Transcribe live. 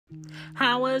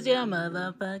How was your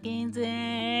motherfucking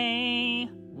day?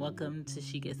 Welcome to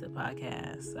She Gets It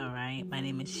podcast. All right, my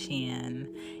name is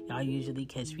Shan. Y'all usually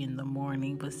catch me in the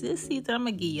morning, but this season I'm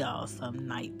gonna give y'all some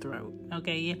night throat.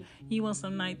 Okay, you want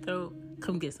some night throat?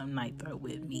 Come get some night throat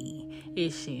with me.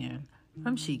 It's Shan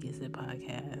from She Gets It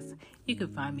podcast. You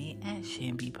can find me at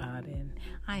Shanby Poddin.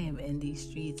 I am in these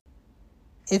streets.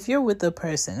 If you're with a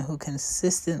person who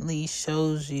consistently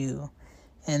shows you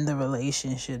in the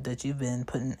relationship that you've been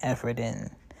putting effort in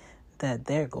that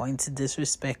they're going to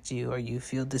disrespect you, or you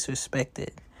feel disrespected,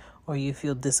 or you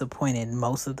feel disappointed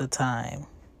most of the time,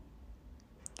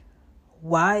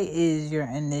 why is your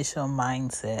initial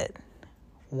mindset,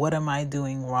 what am I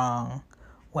doing wrong?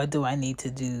 What do I need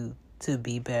to do to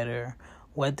be better?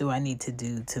 What do I need to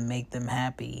do to make them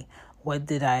happy? What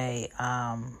did I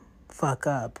fuck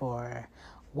up? Or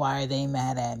why are they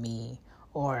mad at me?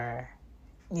 Or,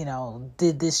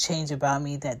 did this change about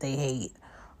me that they hate?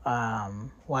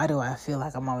 Why do I feel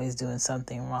like I'm always doing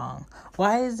something wrong?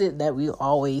 Why is it that we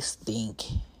always think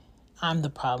I'm the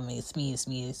problem? It's me, it's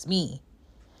me, it's me.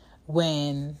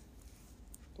 When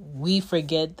we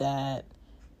forget that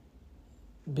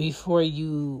before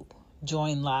you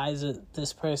join lives with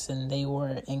this person, they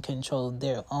were in control of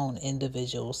their own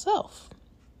individual self.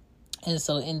 And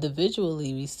so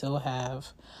individually, we still have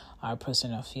our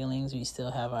personal feelings. We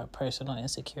still have our personal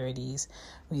insecurities.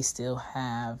 We still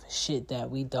have shit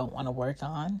that we don't want to work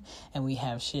on. And we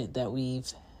have shit that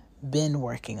we've been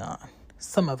working on.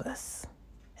 Some of us.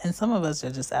 And some of us are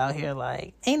just out here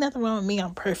like, ain't nothing wrong with me.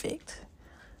 I'm perfect.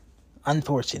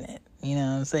 Unfortunate. You know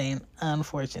what I'm saying?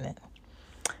 Unfortunate.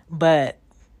 But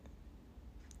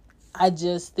I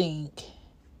just think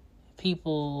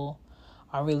people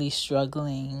are really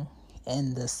struggling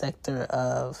in the sector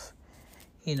of,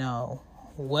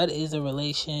 what is a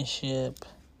relationship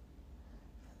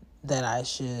that I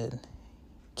should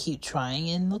keep trying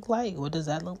and look like? What does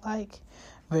that look like?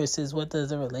 Versus what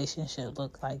does a relationship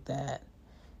look like that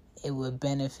it would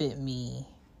benefit me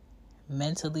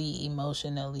mentally,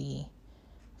 emotionally,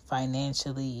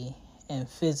 financially, and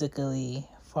physically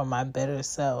for my better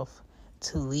self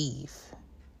to leave?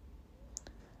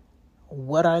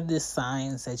 What are the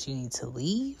signs that you need to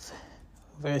leave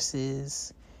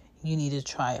versus you need to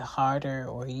try harder,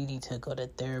 or you need to go to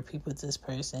therapy with this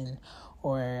person,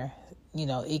 or,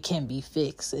 it can be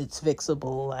fixed. It's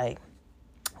fixable. Like,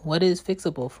 what is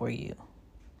fixable for you?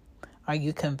 Are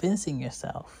you convincing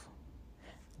yourself?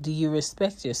 Do you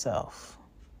respect yourself?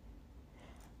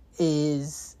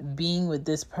 Is being with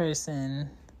this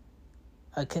person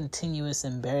a continuous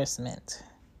embarrassment?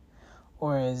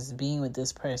 Or is being with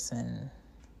this person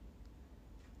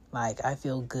like, I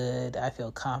feel good, I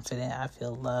feel confident, I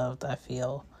feel loved, I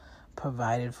feel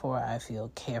provided for, I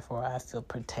feel cared for, I feel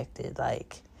protected?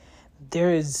 Like,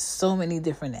 there is so many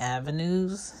different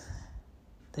avenues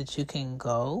that you can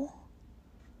go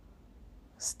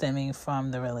stemming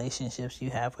from the relationships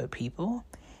you have with people.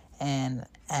 And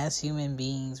as human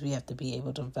beings, we have to be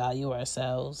able to value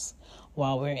ourselves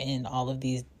while we're in all of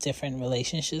these different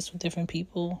relationships with different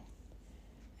people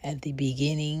at the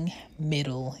beginning,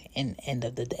 middle, and end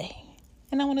of the day.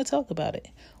 And I want to talk about it.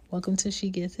 Welcome to She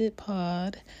Gets It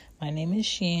Pod. My name is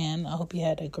Shan. I hope you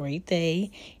had a great day.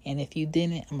 And if you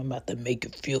didn't, I'm about to make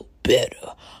it feel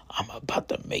better. I'm about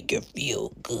to make it feel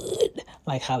good.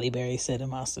 Like Halle Berry said in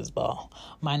Monsters Ball.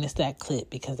 Minus that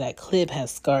clip, because that clip has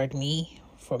scarred me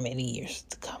for many years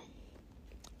to come.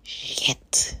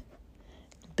 Shit.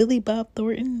 Billy Bob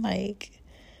Thornton, like,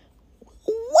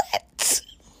 what?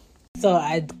 So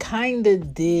I kind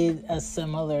of did a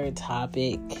similar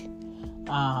topic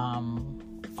on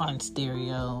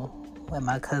stereo with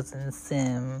my cousin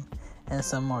Sim and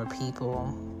some more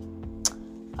people.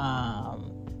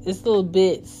 It's a little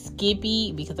bit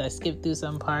skippy because I skipped through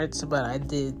some parts, but I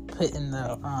did put in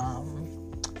the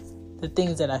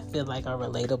things that I feel like are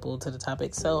relatable to the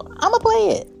topic. So I'm gonna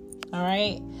play it. All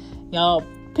right, y'all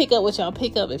pick up what y'all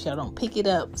pick up. If y'all don't pick it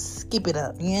up, skip it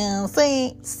up. You know what I'm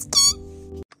saying?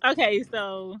 Okay,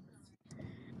 so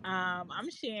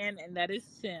I'm Shan, and that is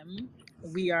Sim.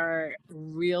 We are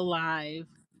real live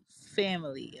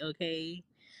family, okay?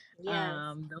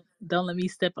 Yes. Don't let me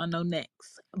step on no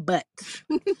necks. But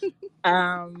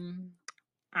um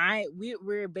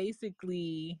we're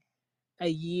basically a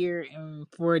year and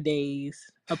 4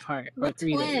 days apart, or We're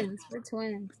 3 days. twins. We're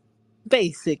twins.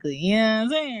 Basically, you know what I'm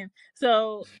saying?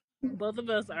 So both of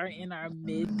us are in our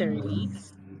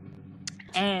mid-30s,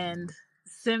 and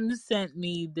Sim sent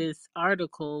me this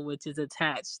article which is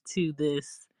attached to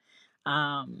this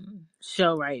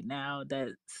show right now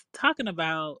that's talking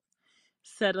about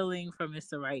settling for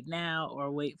Mr. Right now or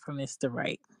wait for Mr.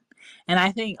 Right. And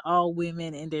I think all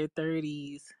women in their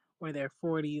 30s or their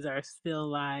 40s are still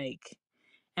like,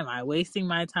 am I wasting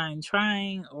my time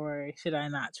trying or should I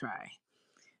not try?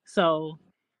 So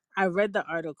I read the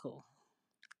article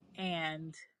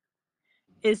and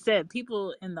it said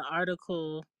people in the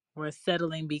article were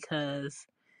settling because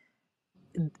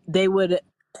they would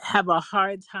have a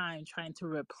hard time trying to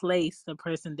replace the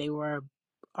person they were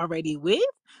already with,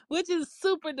 which is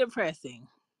super depressing.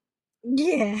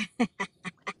 Yeah.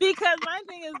 Because my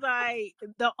thing is like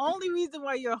the only reason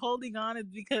why you're holding on is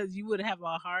because you would have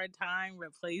a hard time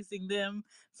replacing them.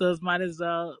 So it might as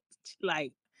well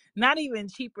like not even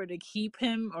cheaper to keep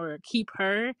him or keep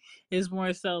her. Is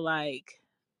more so like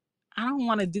I don't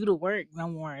want to do the work no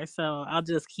more, so I'll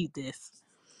just keep this.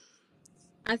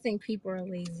 I think people are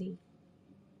lazy.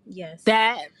 Yes.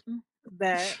 That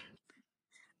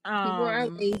People are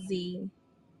um lazy.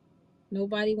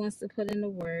 Nobody wants to put in the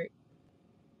work.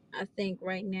 I think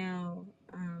right now,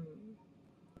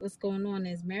 what's going on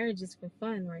is marriage is for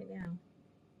fun right now.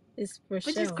 It's for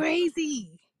which is show.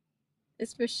 crazy.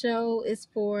 It's for show. It's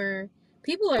for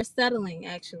people are settling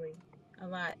actually a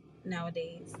lot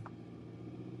nowadays.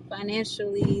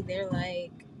 Financially, they're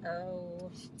like,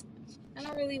 oh, I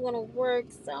don't really want to work,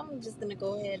 so I'm just gonna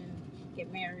go ahead and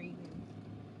get married and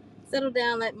settle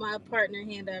down. Let my partner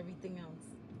handle everything else.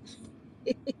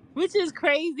 Which is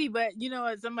crazy, but you know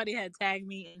what? Somebody had tagged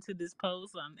me into this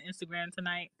post on Instagram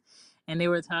tonight, and they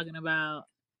were talking about.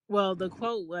 Well, the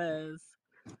quote was,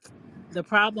 "The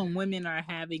problem women are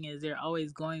having is they're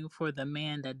always going for the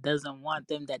man that doesn't want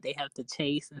them, that they have to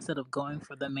chase, instead of going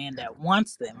for the man that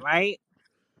wants them." Right?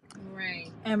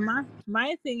 Right. And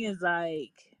my thing is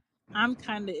like, I'm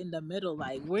kind of in the middle.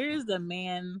 Like, where's the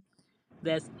man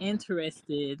that's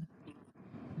interested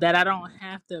that I don't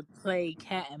have to play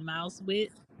cat and mouse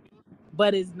with?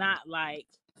 But it's not like,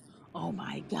 oh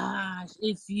my gosh,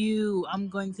 it's you. I'm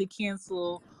going to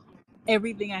cancel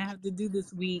everything I have to do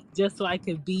this week just so I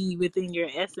could be within your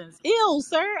essence. Ew,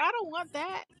 sir, I don't want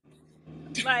that.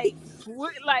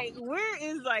 Where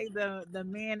is like the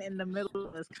man in the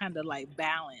middle that's kind of like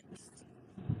balanced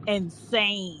and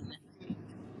sane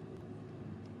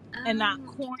and not Um,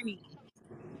 corny.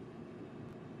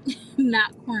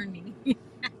 Not corny.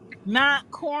 Not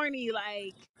corny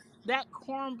like that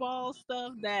cornball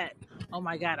stuff that, oh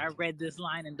my god, I read this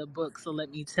line in the book, so let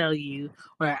me tell you,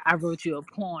 or I wrote you a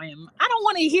poem. I don't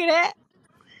want to hear that.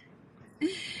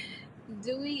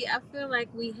 Do we? I feel like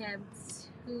we have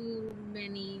too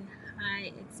many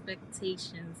high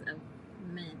expectations of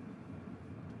men.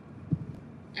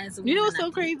 As a You know woman, what's I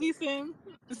so think. crazy, Sim?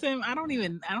 Sim, I don't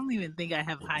even think I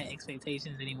have high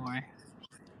expectations anymore.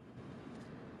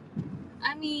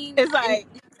 I mean, It's and like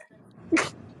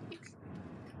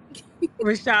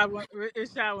Rashad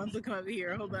wants to come over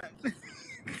here. Hold up.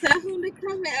 tell him to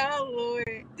come in. Oh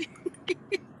Lord.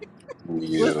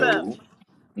 What's up?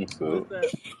 Yo, what's up, What's up?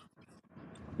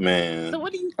 So man?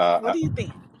 what do you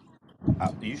think?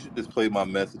 You should just play my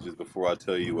messages before I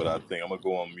tell you what I think. I'm gonna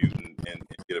go on mute and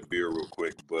get a beer real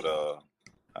quick, but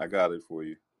I got it for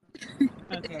you.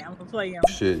 Okay, I'm gonna play him.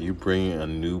 Shit, you bring a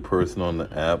new person on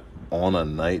the app on a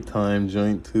nighttime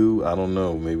joint too? I don't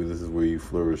know. Maybe this is where you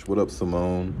flourish. What up,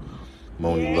 Simone?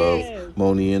 Moni Love. Yes.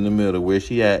 Moni in the middle. Where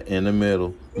she at? In the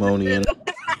middle. In the Moni in. middle.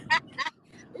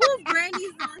 Ooh,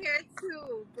 Brandy's on here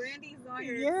too. Brandy's on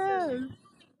here too. Yes.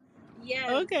 Yes.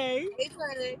 Okay. Hey,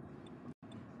 buddy.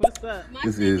 What's up? My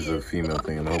This thing is a is, female go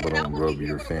thing, and I hope I ahead. I don't want to rub hear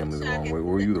your what family the Rashad wrong has way, to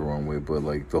or say. you the wrong way. But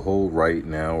like the whole right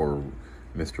now or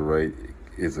Mr. Right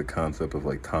is a concept of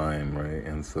like time, right?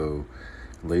 And so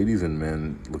ladies and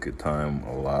men look at time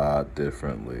a lot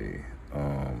differently.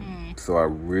 Mm, So I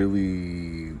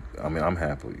mean, I'm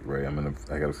happy, right?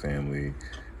 I got a family.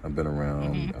 I've been mm-hmm.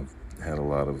 around. I've had a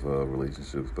lot of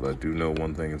relationships, but I do know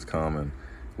one thing is common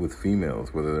with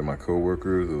females, whether they're my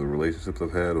coworkers or the relationships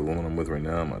I've had, or the woman I'm with right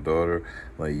now, my daughter.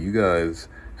 Like, you guys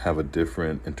have a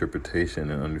different interpretation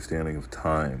and understanding of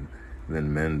time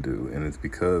than men do, and it's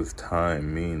because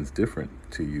time means different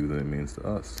to you than it means to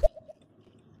us.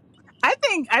 I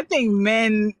think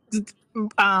men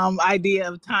idea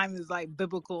of time is like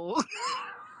biblical.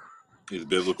 It's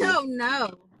biblical. No,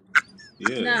 no,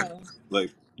 Yeah, no.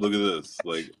 like look at this.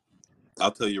 Like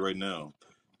I'll tell you right now,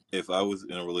 if I was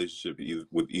in a relationship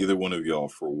with either one of y'all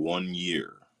for 1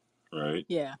 year, right?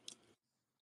 Yeah.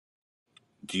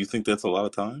 Do you think that's a lot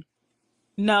of time?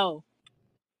 No.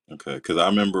 Okay, because I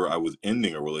remember I was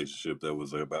ending a relationship that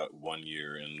was like about 1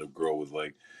 year, and the girl was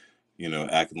like,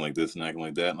 acting like this and acting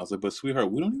like that. And I was like, but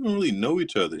sweetheart, we don't even really know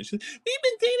each other. And she's like, we've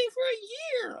been dating for a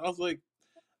year. I was like,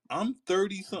 I'm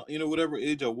 30 something, whatever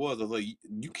age I was like,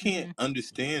 you can't Mm-hmm.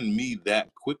 understand me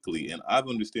that quickly. And I've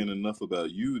understand enough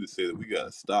about you to say that we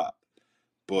gotta stop.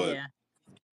 But Yeah.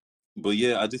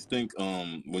 yeah, I just think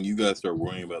when you guys start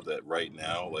worrying about that right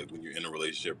now, like when you're in a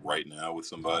relationship right now with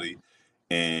somebody,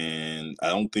 and I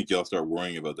don't think y'all start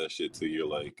worrying about that shit till you're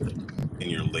like in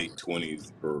your late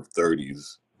 20s or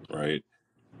 30s, right?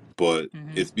 But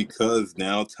Mm-hmm. it's because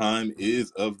now time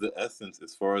is of the essence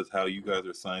as far as how you guys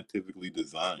are scientifically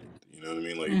designed. You know what I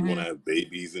mean? Like, if you want Mm-hmm. to have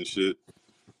babies and shit.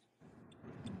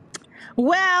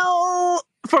 Well,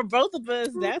 for both of us,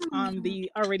 that's on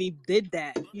the already did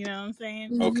that. You know what I'm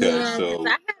saying? Okay, Yeah, because so,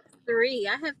 I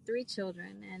have three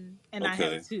children, And I have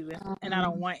okay. two, and I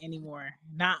don't um, want any more.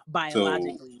 Not So,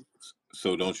 biologically.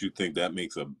 don't you think that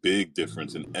makes a big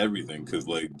difference in everything? Because,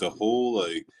 like, the whole,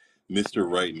 like, Mr.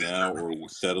 Right Now or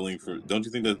settling for, don't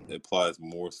you think that applies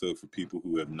more so for people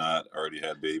who have not already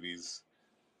had babies?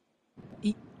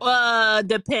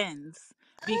 Depends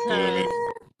You know what I because mean?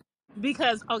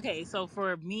 okay, so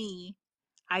for me,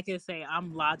 I can say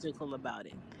I'm logical about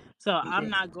it. So Okay. I'm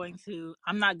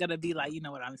not gonna be like, you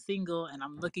know what, I'm single and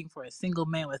I'm looking for a single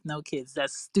man with no kids.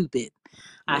 That's stupid.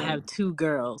 I Right. have two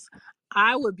girls.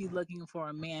 I would be looking for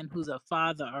a man who's a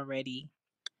father already,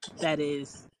 that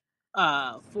is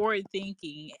forward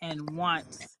thinking and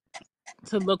wants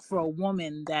to look for a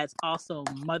woman that's also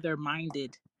mother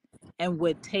minded and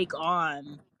would take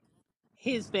on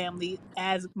his family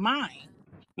as mine.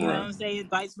 You know what Right. I'm saying?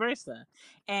 Vice versa.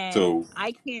 And So,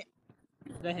 I can't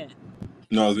go ahead.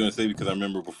 no, I was gonna say because I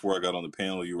remember before I got on the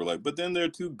panel, you were like, "But then they're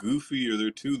too goofy, or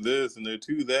they're too this, and they're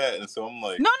too that," and so I'm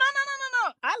like, No.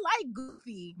 I like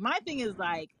Goofy. My thing is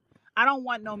like, I don't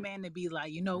want no man to be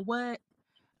like, you know what?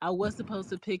 I was supposed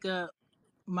to pick up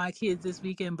my kids this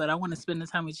weekend, but I want to spend the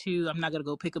time with you. I'm not gonna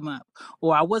go pick them up.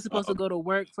 Or I was supposed to uh, go to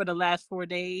work for the last 4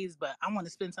 days, but I want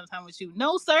to spend some time with you.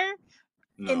 No, sir.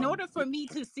 In "No, order for me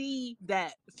to see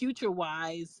that future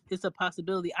wise it's a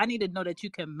possibility, I need to know that you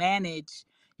can manage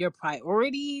your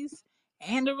priorities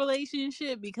and the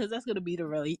relationship, because that's going to be the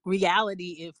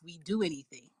reality if we do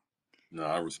anything. no,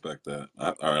 I respect that.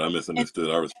 All right, I And misunderstood.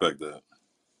 I respect that."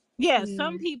 yeah, yeah,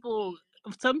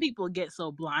 some people get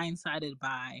so blindsided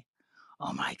by,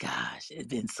 oh my gosh, it's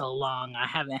been so long, I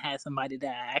haven't had somebody that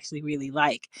I actually really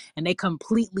like, and they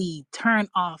completely turn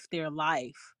off their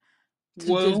life to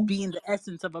just Well, being the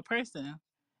essence of a person.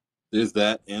 there's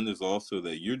that, and there's also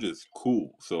that you're just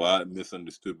cool. So I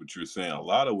misunderstood what you're saying. A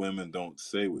lot of women don't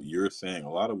say what you're saying. A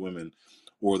lot of women,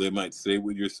 or they might say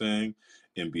what you're saying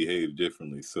and behave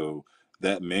differently. So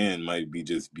that man might be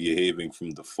just behaving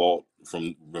from default,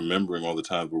 from remembering all the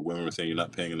times where women were saying, "You're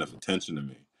not paying enough attention to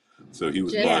me." So he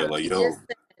was just probably Yeah. what like, you "Yo, just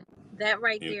said. That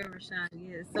right you there, Rashawn,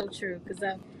 yeah, it's so true. Because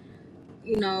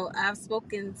I've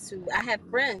spoken to, I have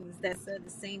friends that said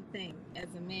the same thing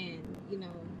as a man.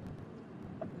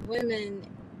 Women,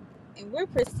 and we're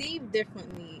perceived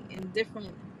differently in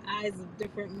different eyes of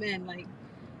different men. Like,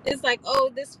 it's like,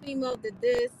 oh, this female did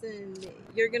this, and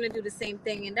you're gonna do the same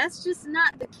thing, and that's just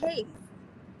not the case.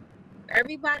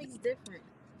 Everybody's different,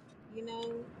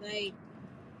 Like,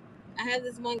 I had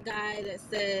this one guy that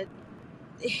said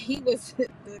he was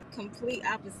the complete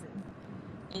opposite,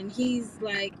 and he's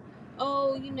like,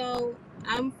 oh,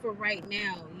 I'm for right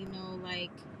now,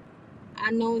 like,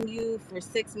 I've known you for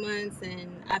 6 months,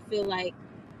 and I feel like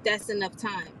that's enough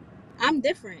time. I'm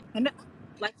different. And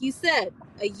Like you said,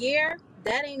 a year,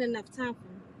 that ain't enough time for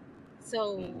me.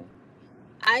 So Mhm.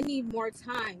 I need more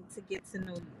time to get to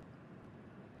know you.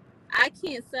 I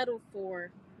can't settle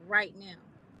for right now.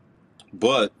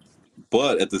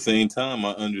 But at the same time,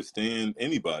 I understand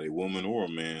anybody, woman or a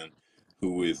man,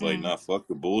 who is like, mm, nah, fuck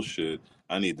the bullshit.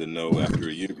 I need to know after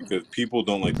a year because people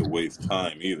don't like to waste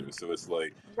time either. So it's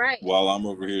like, Right. while I'm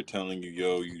over here telling you,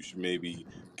 yo, you should maybe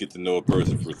get to know a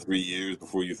person for 3 years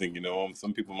before you think you know them.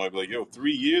 Some people might be like, yo,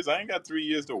 3 years? I ain't got 3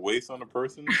 years to waste on a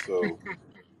person. So,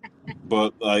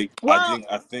 but like, well,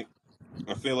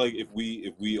 I feel like if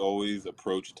we always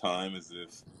approach time as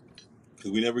if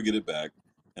because we never get it back,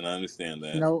 and I understand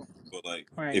that. no, But like,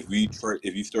 right.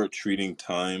 if you start treating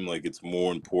time like it's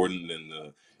more important than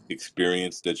the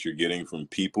experience that you're getting from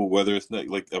people, whether it's not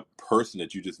like a person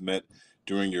that you just met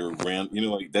during your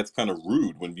like that's kind of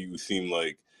rude when you seem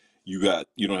like you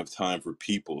don't have time for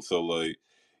people. So like,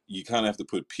 you kind of have to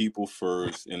put people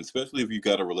first, and especially if you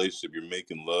got a relationship, you're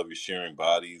making love, you're sharing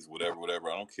bodies, whatever,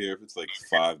 whatever. I don't care if it's like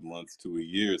 5 months to a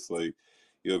year. It's like,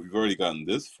 if you've already gotten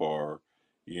this far,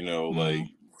 like Mm,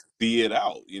 see it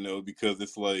out, because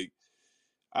it's like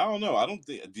I don't know. I don't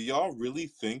think. Do y'all really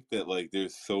think that like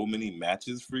there's so many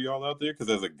matches for y'all out there? Because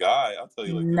as a guy, I'll tell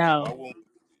you like this: no,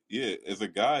 yeah, as a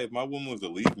guy, if my woman was to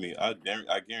leave me, I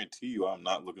guarantee you, I'm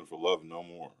not looking for love no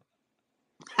more.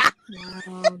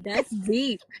 Wow, that's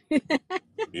deep.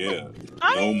 Yeah,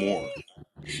 no more.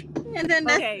 I And then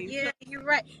that's, okay. So yeah, you're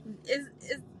right. It's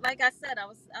like I said, I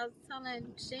was telling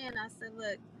Shan, I said,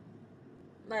 look,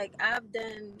 like I've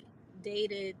done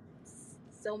dated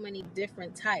so many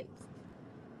different types,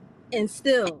 and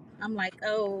still I'm like,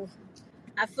 oh,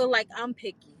 I feel like I'm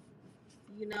picky.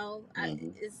 You know, Hmm.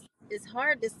 it's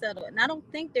hard to settle, and I don't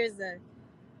think there's a,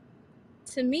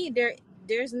 to me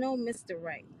there's no Mr.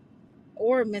 Right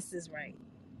or Mrs. Right.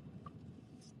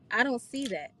 I don't see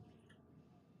that.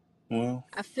 Well,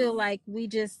 I feel like we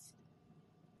just,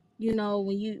 you know,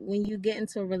 when you get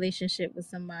into a relationship with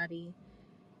somebody,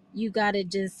 you got to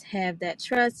just have that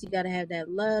trust, you got to have that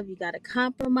love, you got to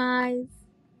compromise,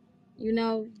 you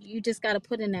know, you just got to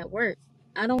put in that work.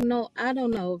 I don't know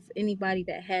of anybody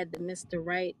that had the Mr.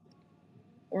 Right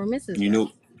or Mrs. you Right.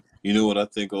 know, you know what I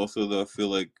think also though. I feel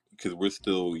like because we're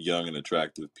still young and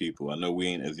attractive people. I know we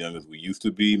ain't as young as we used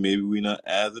to be. Maybe we're not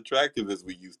as attractive as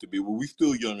we used to be, but we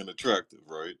still young and attractive,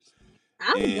 right?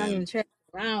 I'm young And and attractive.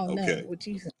 I don't know okay, what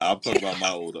you think. I'm talking about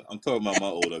my old. I'm talking about my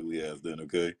old ugly ass. Then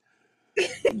okay,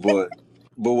 but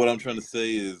what I'm trying to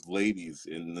say is, ladies,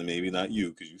 and maybe not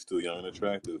you because you're still young and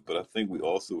attractive, but I think we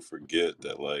also forget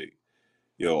that like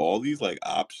yo, all these like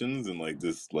options and like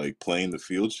this like playing the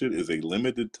field shit is a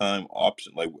limited time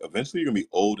option. Like eventually you're gonna be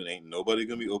old and ain't nobody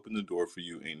gonna be opening the door for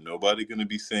you. Ain't nobody gonna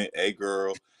be saying, "Hey,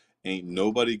 girl." Ain't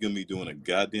nobody gonna be doing a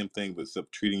goddamn thing but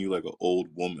except treating you like an old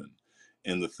woman.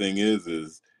 And the thing is do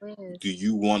Yes.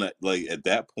 you want to like at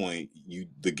that point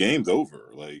the game's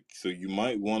over, like so you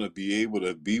might want to be able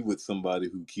to be with somebody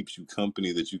who keeps you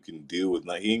company that you can deal with.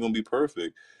 Now he ain't gonna be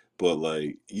perfect, but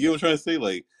like you know what I'm trying to say,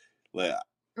 like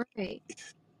Right.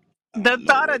 I the don't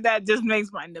know, thought like of that just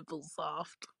makes my nipples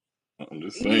soft. I'm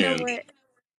just You know saying. what?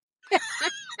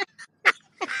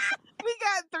 We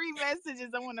got 3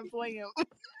 messages. I want to play them.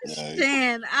 Like,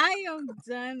 Shan, I am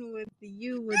done with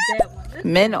you with that one.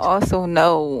 Men Listen. also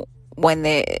know when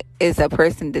there is a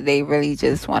person that they really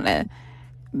just want to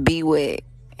be with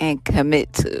and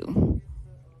commit to.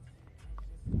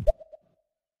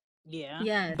 Yeah,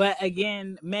 Yes. but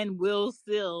again, men will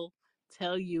still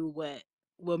tell you what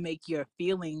will make your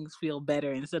feelings feel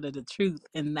better instead of the truth,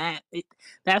 and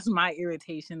that's my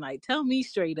irritation. Like, tell me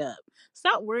straight up.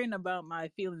 Stop worrying about my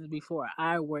feelings before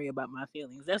I worry about my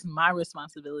feelings. That's my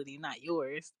responsibility, not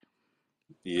yours.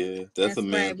 yeah, that's a That's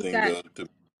man right. We thing got though, to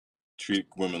treat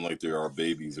women like they're our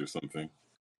babies or something.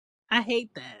 I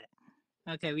hate that.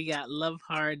 Okay, we got Love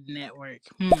Hard Network.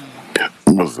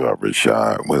 What's up,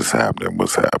 Rashad? What's happening?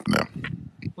 What's happening?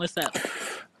 What's up?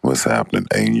 What's happening,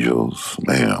 angels?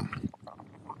 Man,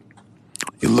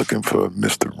 you're looking for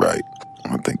Mr. Right.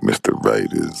 I think Mr.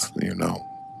 Right is,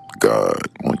 God.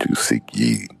 Won't you seek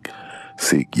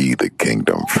ye the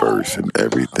kingdom first, and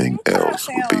everything else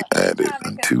will be added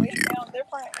unto you.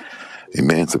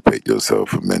 Emancipate yourself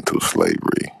from mental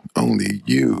slavery. Only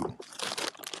you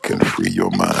can free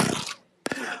your mind.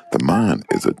 The mind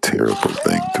is a terrible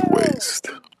thing to waste.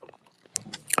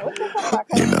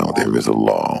 There is a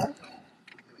law,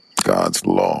 God's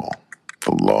law,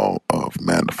 the law of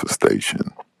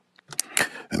manifestation.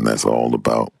 And that's all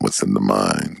about what's in the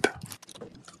mind.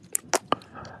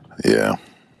 Yeah.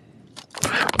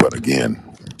 But again,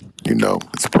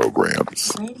 it's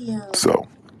programs. So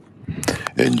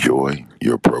enjoy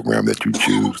your program that you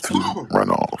choose to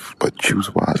run off, but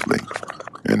choose wisely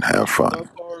and have fun. Love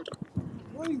hard.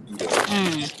 Why you do that?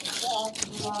 Mm,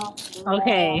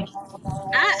 okay,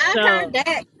 I so heard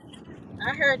that.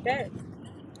 I heard that.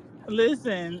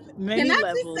 listen, Can many I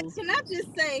just say, levels. can I just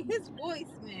say his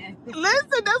voice, man?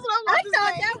 Listen, that's what I'm I about to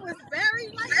thought say. that was very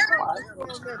light voice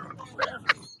for a minute.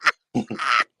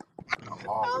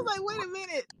 I was like, wait a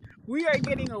minute. We are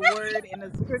getting a word in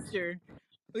a scripture.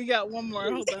 We got one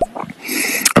more. Hold on.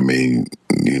 I mean,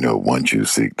 once you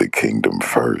seek the kingdom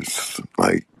first,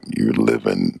 like you're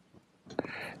living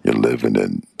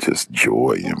in just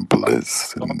joy and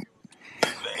bliss, and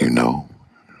you know,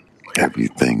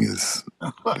 everything is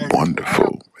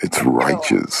wonderful. It's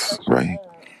righteous, right?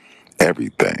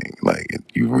 Everything. Like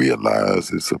you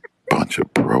realize it's a bunch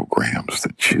of programs to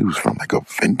choose from, like a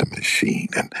vending machine,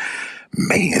 and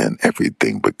man,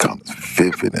 everything becomes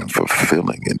vivid and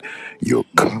fulfilling, and your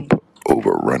cup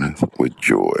overrunneth with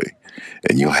joy,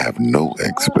 and you have no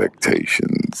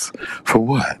expectations for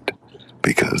what?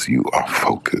 Because you are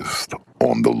focused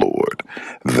on the Lord.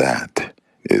 That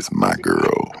is my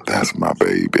girl. That's my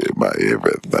baby, my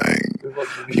everything.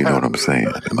 You know what I'm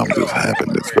saying? And I'm just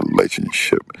having this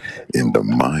relationship in the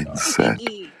mindset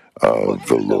of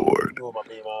the Lord.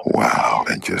 Wow.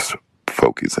 And just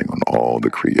focusing on all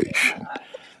the creation.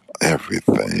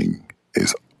 Everything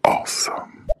is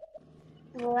awesome.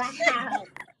 Wow.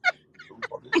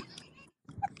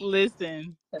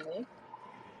 Listen,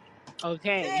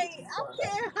 okay. Hey, I'm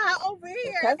getting hot over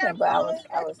here. I Cousin, gotta but pull I over.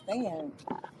 was saying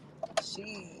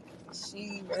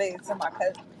she related to my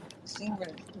cousin. She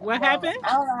really, What well, happened?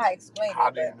 I don't know how to explain it,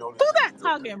 but Who that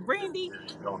talking? Brandy?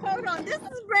 Hold on, this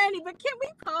is Brandy, but can we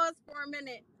pause for a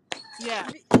minute? Yeah.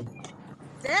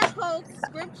 That whole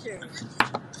scripture,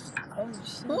 oh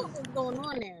shit. what was going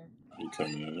on there? You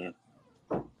coming in there?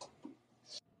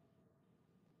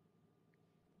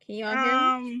 Can y'all hear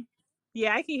me?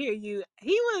 Yeah, I can hear you.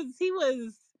 He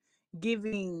was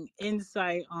giving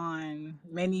insight on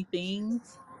many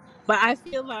things, but I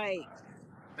feel like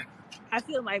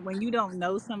when you don't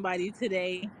know somebody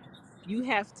today, you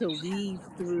have to weave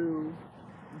through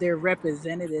their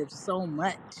representatives so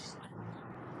much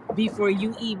before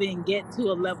you even get to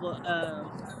a level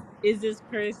of, is this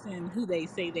person who they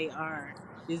say they are?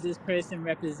 Is this person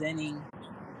representing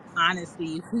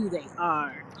honestly who they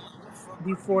are,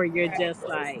 before you're Right, just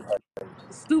like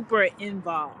super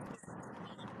involved?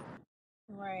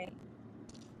 right.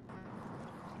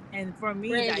 And for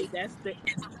me, Brandy. like that's the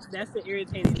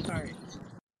irritating part.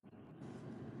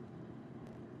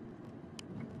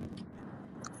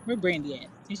 Where Brandy at?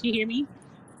 Can she hear me?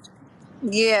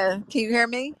 Yeah, can you hear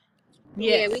me?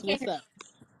 Yeah, Yes. we can What's hear. up?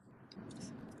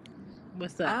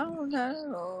 What's I up? don't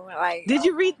know. Like Did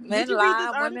men you read this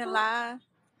lie, women article? lie.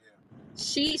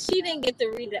 She didn't get to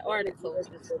read the article.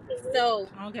 So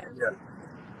Okay.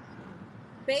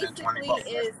 basically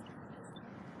is,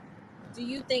 do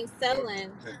you think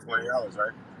selling,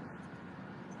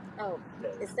 oh,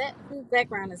 is that, whose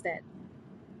background is that?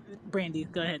 Brandy,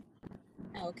 go ahead.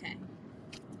 Okay.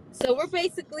 So we're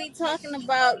basically talking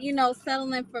about,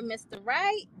 settling for Mr.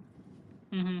 Right,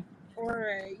 Mm-hmm.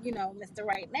 or, Mr.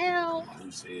 Right now.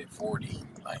 He said 40.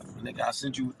 Like, nigga, I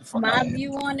sent you what the fuck. My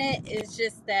view on it is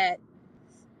just that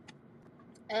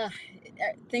uh,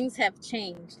 things have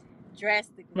changed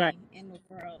Right. drastically in the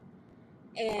world.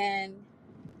 And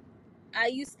I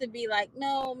used to be like,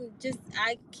 no,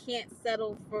 I can't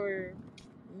settle for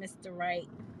Mr. Right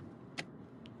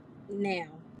now.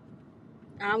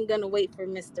 I'm gonna wait for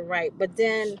Mr. Right. But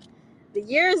then the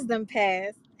years done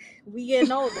passed. We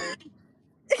getting older.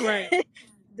 Right.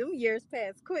 Them years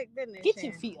passed quick, didn't it, Get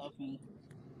your Shan? feet off me.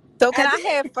 So I can I did.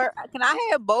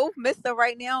 have both Mr.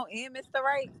 Right Now and Mr.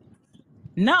 Right?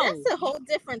 That's No. a whole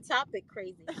different topic,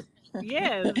 crazy.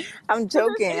 Yes. I'm It's,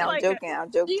 joking. it's I'm like a joking.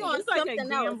 I'm She joking. on it's like a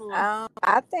something else. gamble.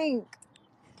 I think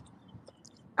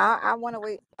I want to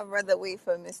wait. I'd rather wait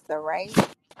for Mr. Right,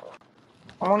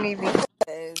 only because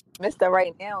Mr.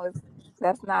 Right Now is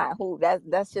that's not who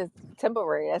that's just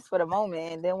temporary. That's for the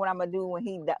moment. And then what I'm gonna do when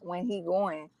he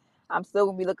going, I'm still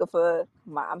gonna be looking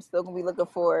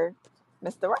for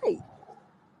Mr. Right.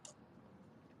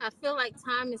 I feel like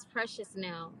time is precious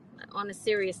now, on a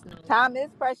serious note. Time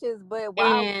is precious, but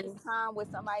why And waste time with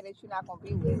somebody that you're not gonna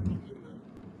be with?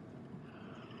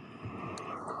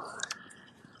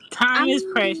 I Time is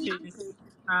mean, precious.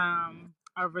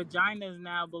 Our vaginas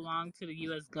now belong to the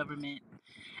U.S. government,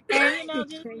 and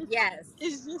yes.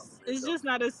 it's just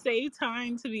not a safe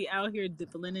time to be out here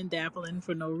dippling and dappling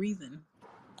for no reason.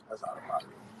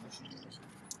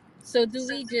 So do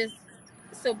we just,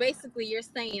 so basically you're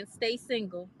saying stay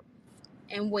single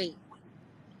and wait.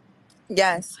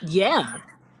 Yes. Yeah,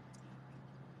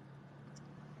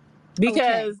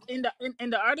 Okay. because in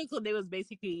the article they was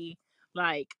basically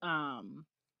like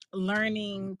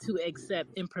learning to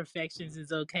accept imperfections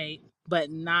is okay,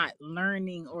 but not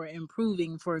learning or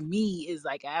improving for me is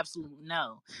like absolute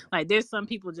no. Like there's some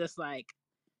people just like,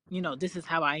 this is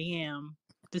how I am,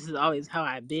 this is always how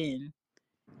I've been,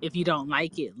 if you don't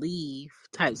like it, leave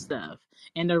type stuff.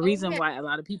 And Oh yeah.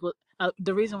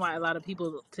 the reason why a lot of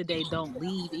people today don't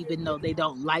leave, even though they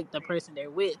don't like the person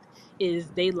they're with,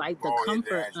 is they like the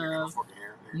comfort of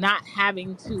not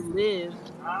having to live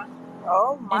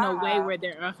Oh in a way my. where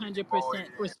they're 100%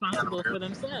 responsible for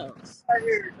themselves.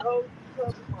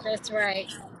 That's right.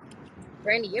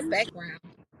 Brandy, your background.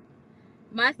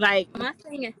 My Like, my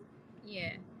thing is,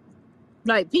 yeah.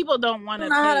 people don't I want don't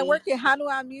to know how to pay work it. How do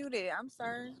I mute it? I'm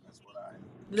sorry.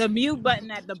 the mute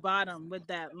button at the bottom with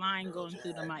that line going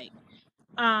through the mic.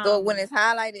 So when Um, it's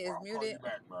highlighted, it's muted.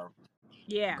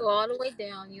 yeah. Go all the way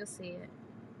down, you'll see it.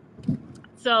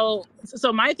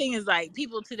 So my thing is like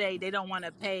people today, they don't want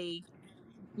to pay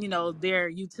their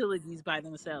utilities by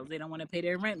themselves. They don't want to pay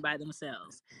their rent by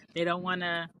themselves. They don't want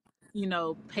to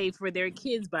pay for their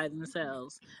kids by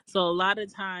themselves. So a lot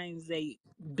of times they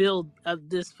build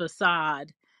this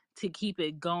facade to keep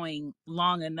it going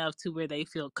long enough to where they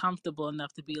feel comfortable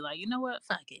enough to be like, you know what,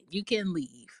 fuck it, you can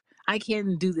leave. I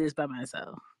can do this by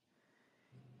myself.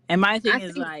 And my I thing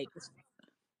is think like,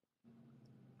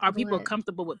 are go people ahead.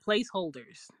 comfortable with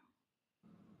placeholders?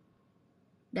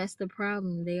 That's the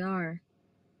problem. They are.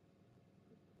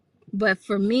 But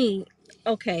for me,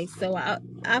 okay, so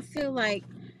I feel like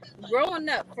growing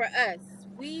up for us,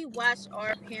 we watched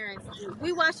our parents do.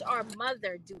 We watched our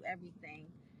mother do everything.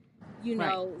 You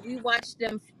Right. know, we watched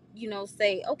them. You know,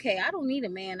 say, okay, I don't need a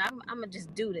man. I'm gonna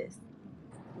just do this.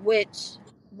 Which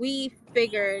we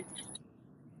figured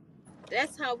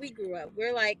that's how we grew up.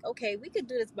 We're like, okay, we could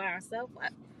do this by ourselves.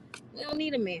 We don't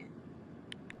need a man.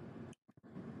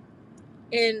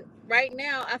 And right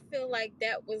now, I feel like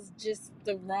that was just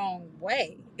the wrong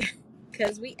way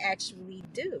because we actually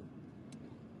do.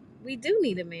 We do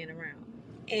need a man around.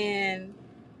 And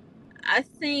I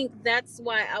think that's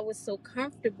why I was so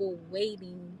comfortable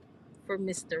waiting for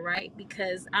Mr. Right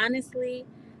because honestly,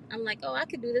 I'm like, oh, I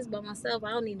could do this by myself.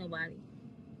 I don't need nobody.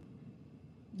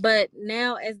 But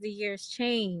now, as the years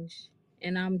change,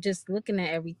 and I'm just looking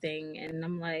at everything, and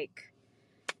I'm like,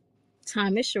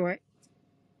 time is short.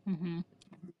 Mm-hmm.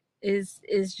 Is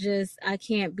just I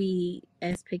can't be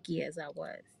as picky as I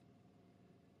was,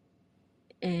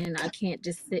 and I can't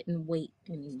just sit and wait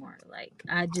anymore. Like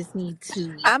I just need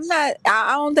to. I'm not.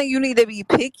 I don't think you need to be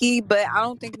picky, but I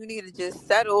don't think you need to just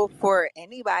settle for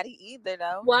anybody either,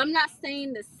 though. Well, I'm not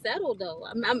saying to settle though.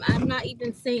 I'm not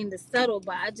even saying to settle,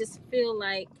 but I just feel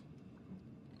like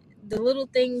the little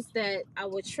things that I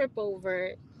would trip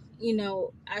over,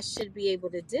 I should be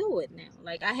able to deal with now.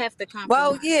 Like I have to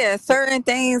Well, compromise. yeah, certain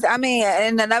things. I mean,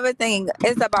 and another thing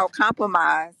is about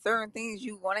compromise. Certain things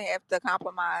you want to have to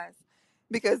compromise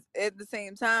because at the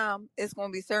same time, it's going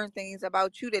to be certain things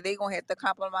about you that they going to have to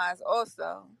compromise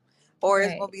also, or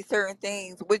it's going Right. to be certain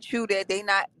things with you that they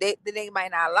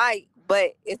might not like,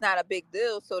 but it's not a big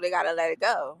deal, so they got to let it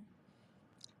go.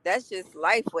 That's just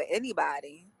life with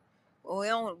anybody.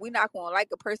 We're not gonna like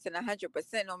a person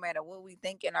 100% no matter what we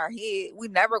think in our head. We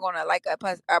never gonna like a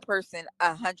person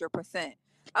 100%.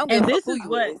 I don't give And a fuck this who is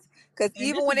you what is. Cause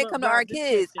and even this is when it what come to our brought this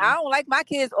kids, I question. don't like my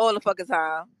kids all the fucking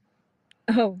time.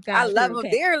 Oh I gosh. love them Okay.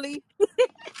 dearly.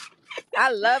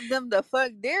 I love them the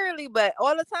fuck dearly, but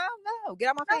all the time, no. Get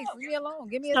out my face. Leave me alone.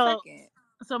 Give me a So second.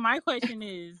 so my question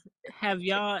is,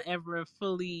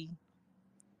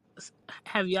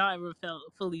 have y'all ever felt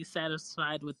fully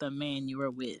satisfied with the man you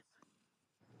were with?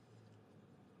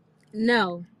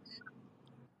 No,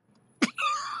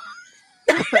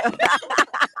 I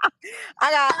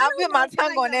I don't bit my know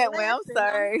tongue why on y'all that one. I'm laughing.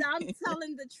 sorry. I'm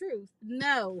telling the truth.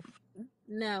 No,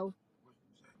 no.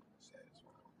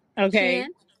 Okay.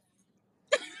 Shan,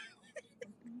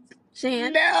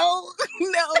 Shan. No,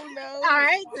 no, All no.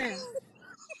 right then.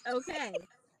 Okay.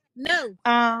 No.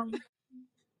 Um,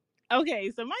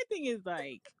 okay, so my thing is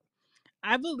like,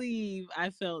 I believe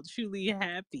I felt truly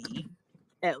happy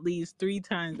at least 3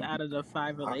 times out of the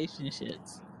 5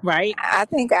 relationships, right? I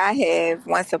think I have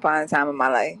once upon a time in my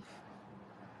life.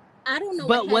 I don't know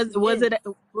what But happy is.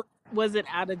 was it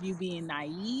out of you being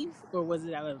naive, or was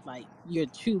it out of like you're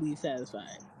truly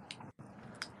satisfied?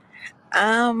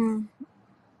 Um,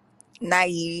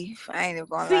 Naive. I ain't even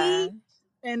gonna See, lie.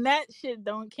 and that shit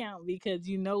don't count because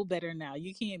you know better now.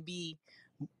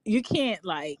 You can't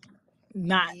like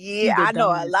not see Yeah, the I know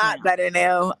a dumbness lot now. better than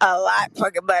them. A lot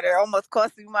fucking better. Almost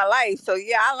cost me my life. So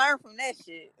yeah, I learned from that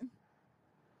shit.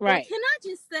 Well, Right. can I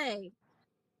just say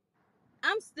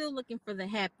I'm still looking for the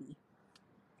happy.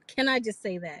 Can I just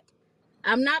say that?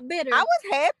 I'm not I bitter.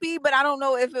 was happy, but I don't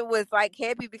know if it was like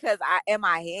happy because I in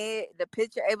my head the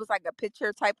picture it was like a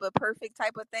picture type of perfect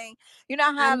type of thing. You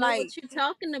know I how know like what you're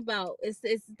talking about. It's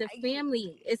the I-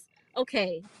 family. It's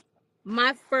okay.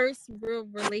 My first real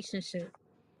relationship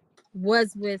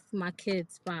was with my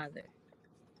kid's father.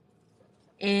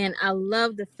 And I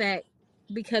love the fact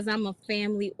because I'm a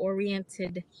family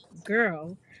oriented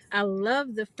girl. I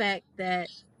love the fact that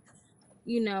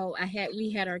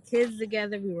we had our kids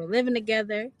together, we were living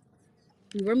together,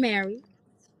 we were married,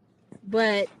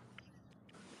 but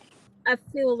I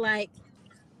feel like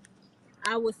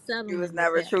I was you was settling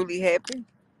with never that. truly happy.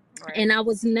 Right. And I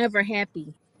was never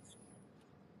happy.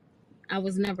 I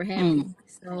was never Mm. happy.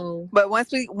 So, But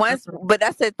uh, but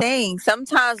that's the thing.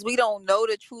 Sometimes we don't know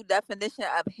the true definition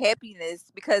of happiness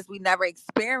because we never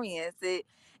experience it.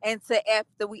 And so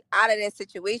after we out of that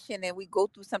situation and we go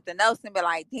through something else and be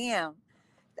like, damn,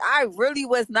 I really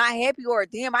was not happy, or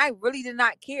damn, I really did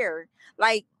not care.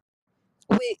 Like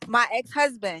with my ex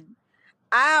husband,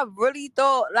 I really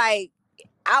thought like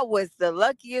I was the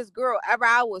luckiest girl ever.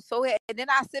 I was so happy. And then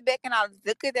I sit back and I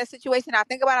look at that situation. I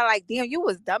think about it like, damn, you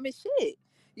was dumb as shit.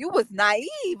 You was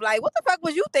naive. Like, what the fuck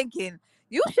was you thinking?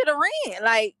 You should have ran.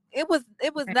 Like, it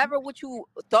was never what you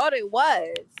thought it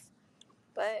was.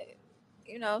 But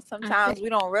I sometimes think we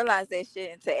don't realize that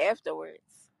shit until afterwards.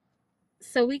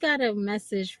 so. We got a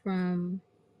message from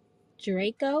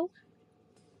Draco.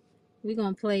 We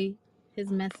gonna play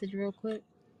his message real quick.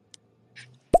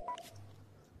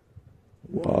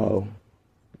 Wow,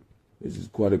 this is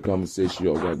quite a conversation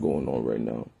y'all got going on right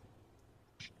now.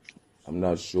 I'm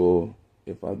not sure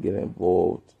if I get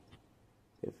involved,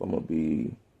 if I'm gonna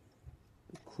be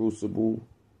crucible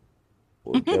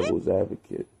or devil's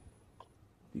advocate,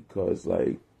 because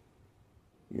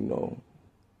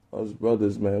us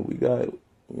brothers, man, we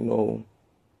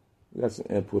got some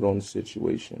input on the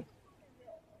situation.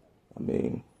 I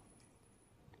mean,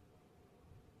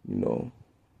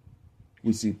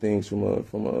 we see things from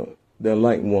the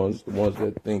enlightened ones, the ones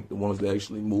that think, the ones that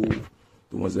actually move,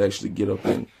 the ones that actually get up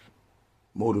and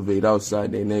motivate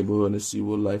outside their neighborhood and see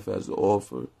what life has to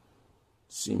offer,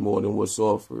 see more than what's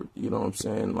offered, you know what I'm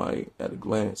saying, like at a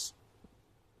glance.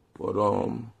 But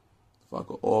if I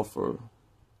could offer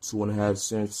 2.5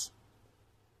 cents,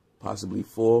 possibly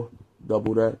 4,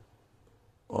 double that,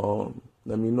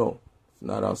 let me know. If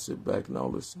not, I'll sit back and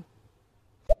I'll listen.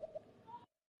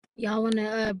 Y'all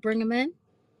wanna bring him in?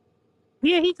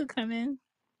 Yeah, he could come in.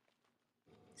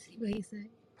 See what he said.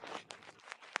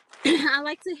 I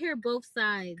like to hear both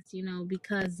sides,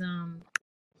 because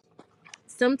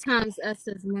sometimes us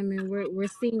as women we're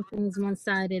seeing things one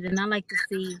sided, and I like to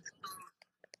see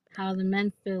how the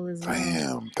men feel as well.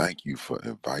 Damn, thank you for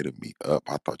inviting me up.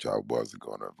 I thought y'all wasn't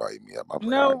going to invite me up. I was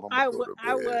like, all right, No, well, I'm going to go to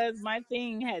I bed. was. My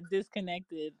thing had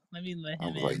disconnected. Let me let I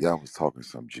him was like, in. y'all was talking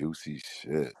some juicy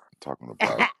shit, talking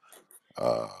about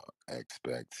uh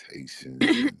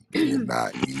expectations and being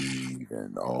naive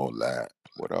and all that.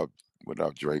 What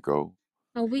up, Draco?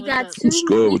 Oh, we What's got up? What's two.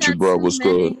 good We with you, got bro? two What's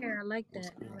men in good? here. I like What's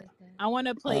that. I good? like that. I want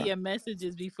to play Huh? your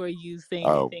messages before you say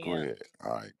Oh, anything go else. ahead.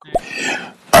 All right, All cool. right.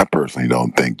 I personally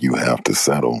don't think you have to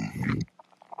settle.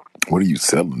 What are you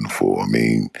settling for? I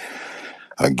mean,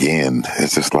 again,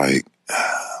 it's just like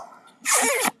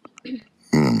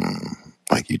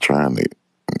you trying to.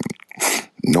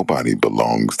 Nobody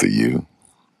belongs to you.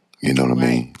 You know what I Right.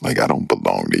 mean? Like I don't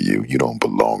belong to you. You don't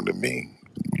belong to me.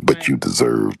 But Right. you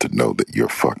deserve to know that you're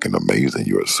fucking amazing.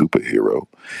 You're a superhero.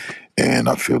 And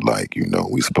I feel like,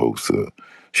 we're supposed to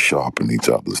sharpen each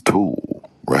other's tool,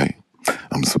 right?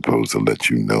 I'm supposed to let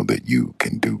you know that you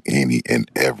can do any and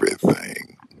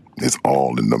everything. It's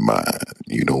all in the mind.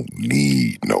 You don't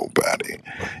need nobody.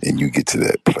 And you get to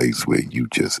that place where you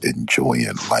just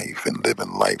enjoying life and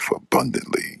living life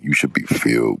abundantly. You should be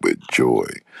filled with joy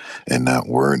and not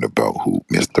worrying about who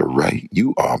Mr. Right.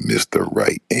 You are Mr.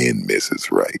 Right and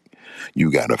Mrs. Right.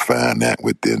 You got to find that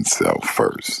within self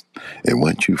first. And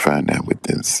once you find that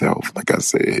within self, like I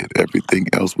said, everything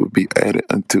else will be added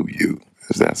unto you.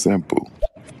 It's that simple.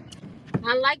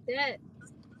 I like that.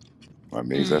 I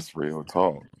mean, Mm. that's real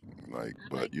talk. Like, I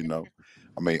but like that.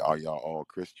 are y'all all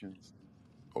Christians?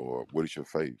 Or what is your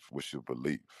faith? What's your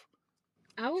belief?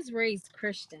 I was raised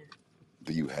Christian.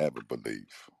 Do you have a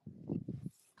belief?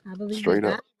 I believe in Straight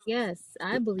God. up, Yes,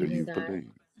 I do believe in you God.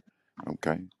 believe?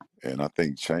 Okay. And I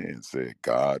think Chan said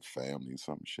God, family,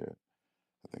 some shit.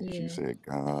 I think she Yeah. said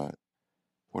God.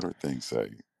 What her thing say?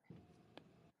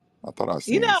 I thought I I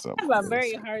seen something have on a there.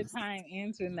 very hard time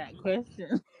answering that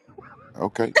question.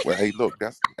 Okay. Well, hey, look,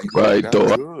 Right, that's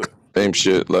though. good. Same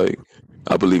shit. Like,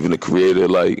 I believe in the creator.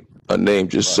 Like, a name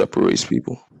just Right. separates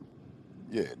people.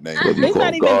 Yeah, name I, Whether and you I It's call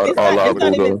not had even. God, It's a not. Allah, It's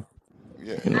not whatever. even. Buddha,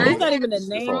 Yeah, you I It's know. not had even a a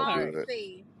it's name all strong part. good.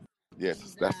 faith Yes,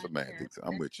 in that's God semantics.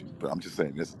 I'm with you, but definitely. I'm just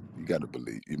saying this. You got to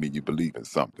believe. I mean, you believe in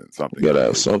something. You Something gotta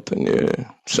have created. something,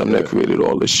 yeah. Something that Yeah, created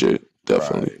all this shit.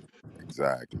 Definitely. right.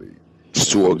 Exactly. It's And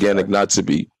too so it's organic like, not to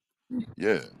be.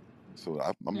 yeah. So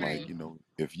I'm like, Right.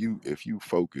 if you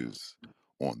focus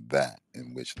on that,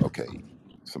 in which, okay,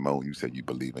 Simone, you said you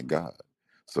believe in God.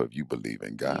 So if you believe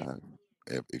in Yeah. God,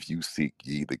 if you seek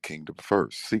ye the kingdom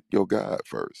first, seek your God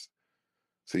first.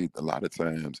 See, a lot of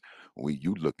times when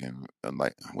you looking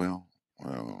like, well,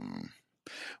 um,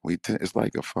 it's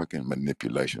like a fucking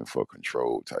manipulation for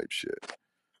control type shit.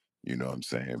 You know what I'm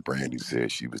saying? Brandy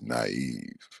said she was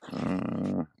naive.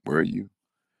 Were you?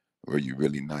 Were you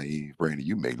really naive, Brandy?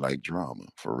 You may like drama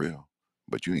for real,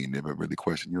 but you ain't never really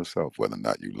questioned yourself whether or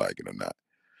not you like it or not.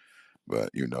 But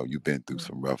you've been through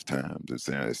some rough times. It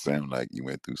sound like you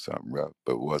went through something rough,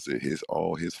 but was it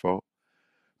all his fault?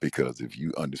 Because if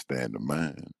you understand the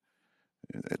mind,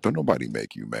 don't nobody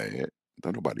make you mad.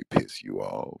 Don't nobody piss you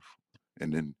off.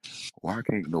 And then why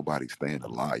can't nobody stand a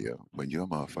liar when your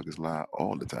motherfuckers lie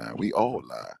all the time? We all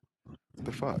lie.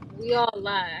 The fuck? We all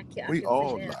lie. I We can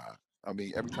say all that. lie. I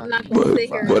mean, every I'm time you not gonna use But the sit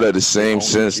here lie, and at the it same only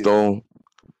sense, gives though,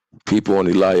 people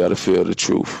only lie out of fear of the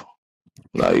truth.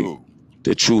 Like true.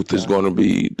 the truth is That's going to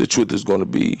be the truth is going to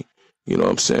be, you know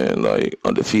what I'm saying, like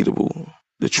undefeatable.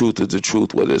 The truth is the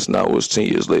truth, whether it's now or it's 10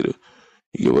 years later.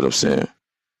 You get what I'm saying?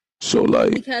 So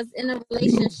like, because in a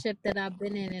you know, relationship that I've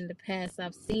been in the past,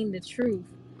 I've seen the truth,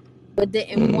 but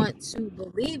didn't mm, want to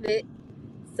believe it.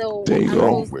 So there what you was I go.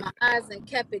 wrong closed with my it. eyes and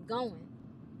kept it going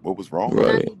What was wrong when with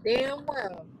I it. Right. knew damn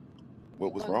well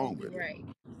What it was wasn't gonna wrong be with it. right.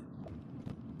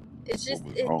 It's What just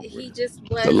was wrong with he it. just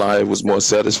The was lie was more somebody.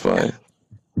 satisfying.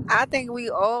 I think we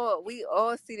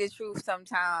all see the truth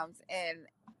sometimes and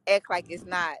act like it's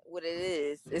not what it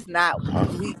is. It's not Huh?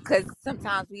 we because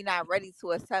sometimes we not ready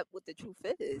to accept what the truth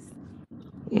is.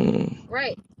 Mm,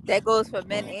 Right. That goes for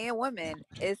men Oh, and women.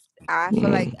 It's I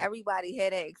feel like mm, everybody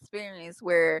had that experience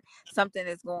where something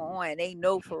is going on and they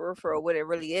know for real what it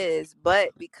really is,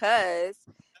 but because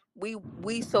we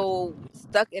so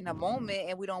stuck in the moment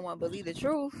and we don't want to believe the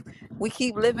truth, we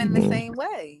keep living the mm. same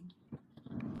way.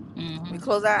 We Hmm.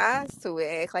 close our eyes to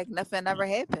it, act like nothing ever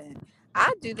happened.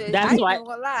 I do this. I That's ain't why. even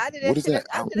gonna lie. I did what that is shit. that?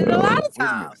 I did it a Yeah. lot of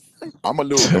Wait a minute. times. I'm a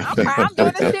little confused. I'm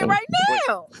doing Break this that. shit right Break.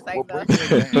 now. It's Well, like no. break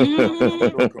that down. I'm a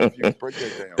little confused. Break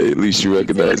that down At for me. least you You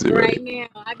doing recognize it it, right right? now.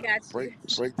 I got you.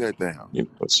 Break that down. You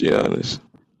know, she honest.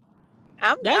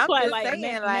 That's I'm why, just like men,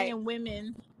 saying, men like and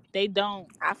women, they don't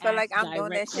I feel like ask I'm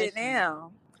doing direct that shit questions.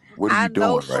 now. What are I you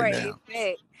know doing for right a now?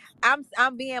 fact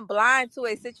I'm being blind to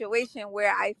a situation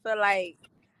where I feel like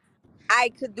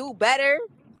I could do better.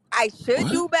 I should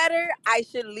What? do better. I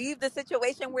should leave the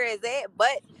situation where it's at,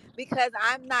 but because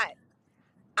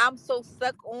I'm so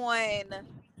stuck on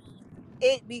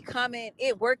it becoming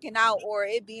it working out or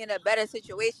it being a better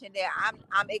situation that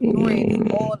I'm ignoring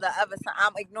Mm, all the other side.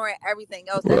 I'm ignoring everything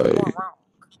else that's going right. wrong.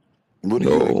 What are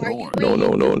you No, Are you ignoring? no, no,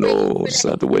 waiting? no, You waiting no. for It's that?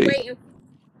 not the way.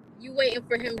 You waiting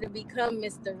for him to become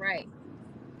Mr. Right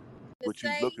to What you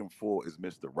say? looking for is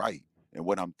Mr. Right. And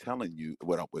what I'm telling you,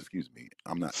 excuse me,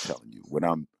 I'm not telling you.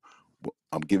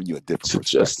 I'm giving you a different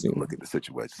perspective to look Suggesting. at the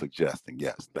situation. Suggesting,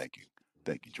 yes, thank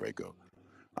you, Draco.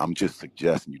 I'm just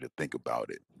suggesting you to think about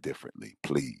it differently,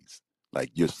 please.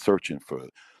 Like you're searching for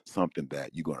something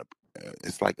that you're gonna.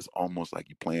 It's like it's almost like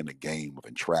you're playing a game of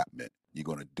entrapment. You're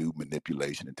gonna do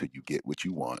manipulation until you get what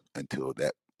you want, until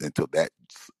that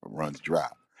runs dry.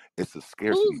 It's a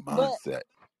scarcity But mindset.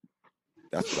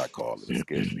 That's what I call it, a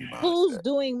scarcity who's mindset.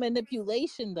 doing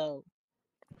manipulation though?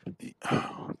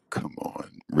 Oh, come on,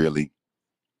 really?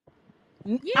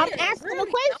 I'm Yeah, asking a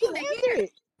really. I question. want to Answer hear.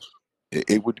 it.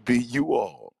 It would be you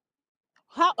all.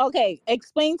 How? Okay,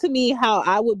 explain to me how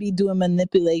I would be doing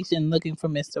manipulation looking for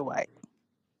Mr. White.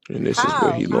 And this is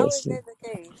where he How is lost him. that the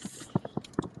case?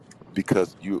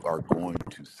 Because you are going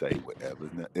to say whatever.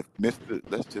 Now, if Mr.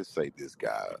 Let's just say this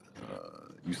guy,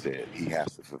 you said he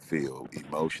has to fulfill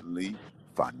emotionally,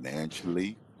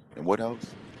 financially, and what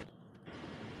else?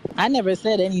 I never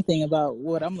said anything about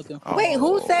what I'm looking for. Wait,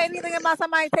 who Oh said anything man, about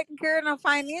somebody taking care of them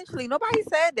financially? Nobody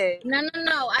said that. No, no,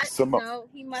 no. I Some no.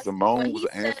 He must. When Simone was he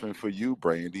said, answering for you,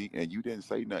 Brandy, and you didn't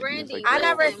say nothing. You didn't say, Brandy, I "Girl,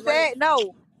 never listen. When said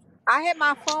no. I had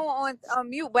my phone on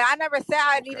mute, but I never said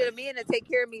I needed okay, a man to take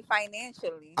care of me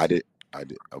financially. I did, I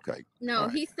did, okay, all no,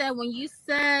 right." he said when you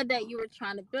said that you were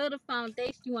trying to build a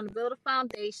foundation, you want to build a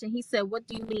foundation. He said, "What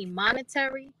do you mean,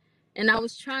 monetary?" And I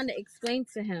was trying to explain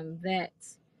to him that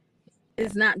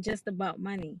it's not just about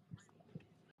money.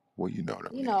 Well, you know what I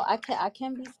You mean. know, I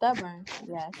can be stubborn,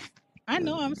 yes, I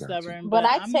know I'm Got you. stubborn, but but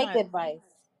I I'm take not. advice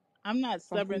I'm not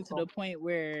from stubborn to the people. point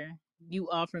where you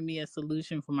offer me a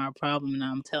solution for my problem and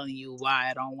I'm telling you why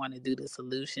I don't want to do the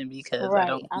solution because I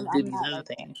don't Right. want to I'm do I'm these not other like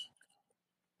that. things.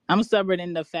 I'm stubborn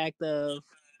in the fact of,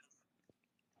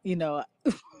 you know,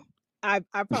 I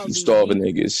probably Starving leave.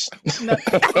 niggas. No,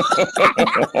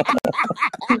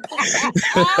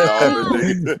 Starving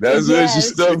niggas. That's where she's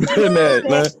Yes. stubborn at, Sam,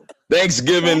 man.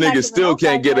 Thanksgiving Sam not niggas giving still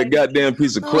can't nobody get a money. goddamn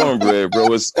piece of cornbread,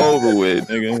 bro. It's over with,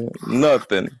 nigga.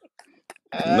 Nothing.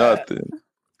 uh, Nothing.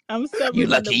 I'm You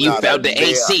stubborn in the lucky you Not way a felt of the near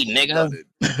AC, nigga. nothing.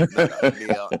 Not a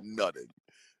near nothing.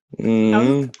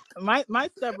 I'm Mm-hmm. my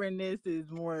stubbornness is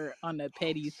more on the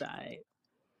petty side.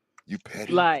 You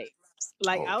petty?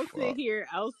 Like Oh fuck!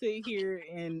 I'll sit here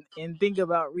and think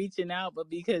about reaching out, but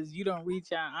because you don't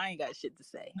reach out, I ain't got shit to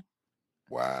say.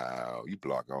 Wow, you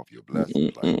block off your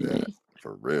blessings like that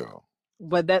for real?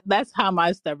 But that's how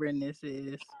my stubbornness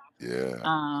is. Yeah,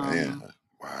 Um, man.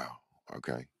 Wow.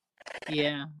 Okay.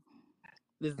 yeah,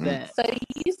 is Mm. that. So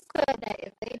you said that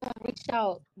if they don't reach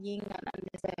out, you ain't got nothing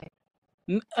to say.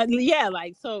 Yeah,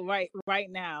 like so right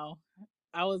now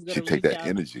I was She gonna take reach that out.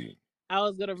 energy. I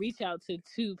was gonna reach out to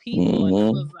two people, and I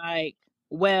Mm-hmm. was like,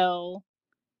 well,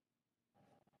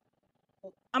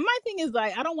 my thing is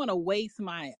like, I don't want to waste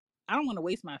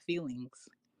my feelings.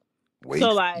 So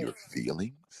Waste your like,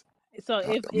 feelings. so I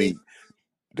if mean,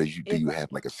 do if you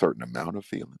have like a certain amount of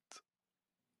feelings?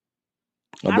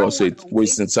 I'm I about to don't say want to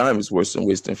wasting waste time is worse than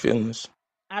wasting feelings.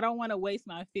 I don't want to waste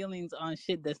my feelings on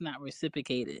shit that's not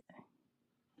reciprocated.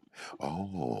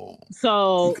 Oh,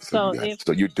 so you So got if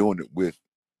so you're doing it with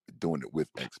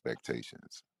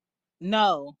expectations.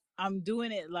 no, I'm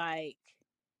doing it like,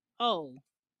 oh,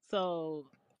 so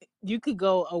you could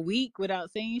go a week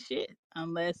without saying shit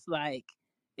unless like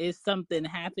is something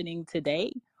happening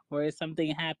today or is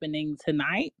something happening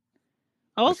tonight.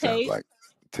 That sounds Okay, like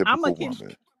I'm a typical con-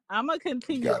 woman. I'm gonna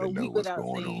You continue got a to know week what's without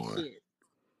going saying on. shit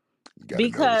You got to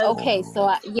know what's because going Okay, so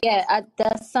on.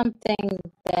 that's something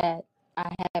that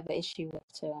I have an issue with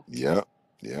too. Yep,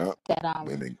 yep. That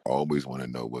Women always want to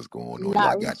know what's going on. Y'all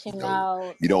not got to reaching know.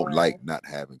 out You don't or like not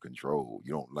having control.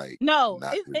 You don't like no,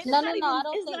 not. no, no, no. I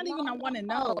don't it's think not no, even I no, want to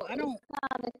no. know. I It's don't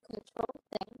not a control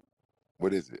thing.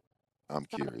 What is it? I'm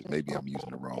It's not curious. a Maybe control I'm using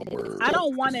the thing. wrong It's word. I just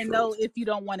don't want to Control. know if you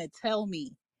don't want to tell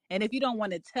me. And if you don't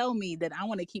want to tell me, then I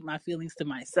want to keep my feelings to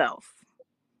myself.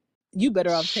 You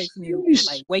better off text me Sheesh.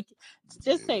 like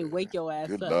just say Yeah. wake your ass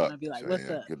Good up and luck, I'll be like, what's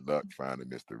Sam. up? Good luck finding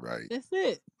Mr. Right. That's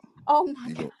it. oh my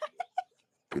You god. go.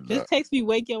 Good Just luck. text me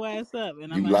wake your ass up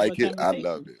and I You might have a like it? I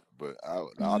love conversation. it. But I'd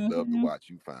love to Hmm. watch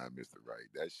you find Mr. Right.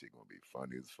 That shit gonna be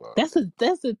funny as fuck. That's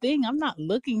the thing. I'm not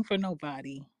looking for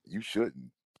nobody. You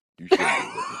shouldn't. You shouldn't be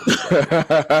looking for nobody.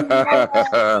 You know what?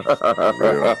 For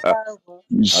real. That's terrible.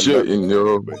 You I love you, shouldn't, Sam,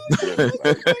 yo. but look,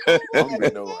 like I don't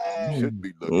even know you shouldn't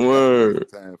be looking. That's a waste Word.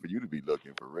 of time for you to be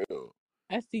looking for real.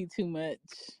 I see too much.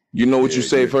 You know what you Yeah,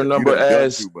 save her you number done done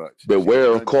as? too much. She done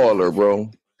Beware of done too caller, much.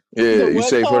 bro. Yeah, The you what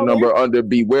save her caller? number under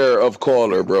beware of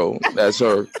caller, bro. That's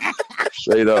her.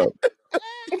 Straight up.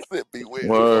 He said, "Beware of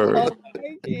Word. caller." Oh my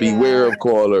Beware of god.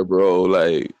 caller, bro.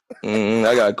 Like,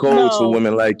 I got codes for No,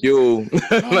 women like you.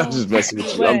 I'm Oh just my messing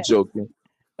with you. I'm but god. joking.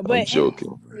 I'm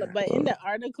joking. Oh man. but in the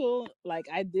article, like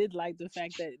I did like the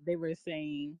fact that they were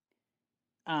saying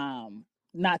um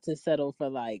not to settle for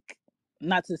like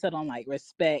not to settle on like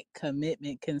respect,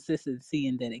 commitment, consistency,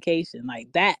 and dedication.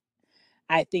 Like that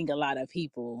I think a lot of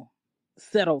people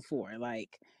settle for.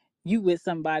 Like you with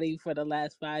somebody for the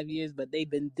last 5 years, but they've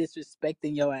been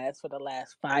disrespecting your ass for the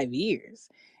last 5 years.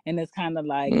 And it's kind of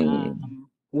like, Mm,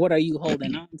 what are you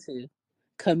holding on to?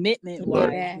 Commitment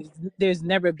right. wise, Yes. there's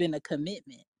never been a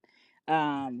commitment.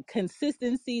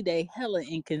 Consistency, they hella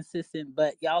inconsistent,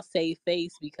 but y'all save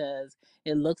face because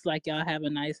it looks like y'all have a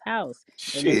nice house.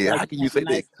 It looks Shit, like how you can you have a say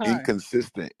they nice car.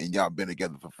 inconsistent and y'all been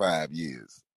together for 5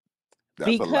 years?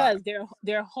 That's a lot. Because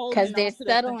they're Because holding they're on to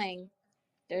the fact settling.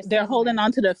 They're they're holding settling.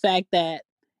 on to the fact that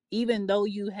even though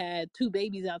you had two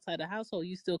babies outside the household,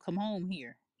 you still come home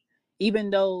here. Even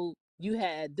though you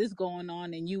had this going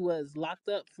on and you was locked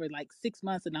up for like 6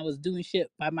 months and I was doing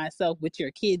shit by myself with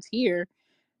your kids here,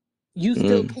 you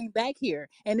still Mm. came back here.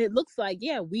 And it looks like,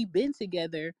 yeah, we've been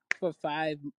together for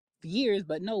 5 years,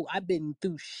 but no, I've been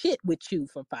through shit with you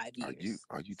for five years.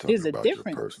 Are you talking There's a about your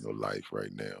difference. personal life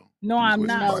right now? No, You was I'm with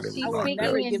not. No, somebody that was I she's would locked speaking up.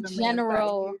 never in give a man 5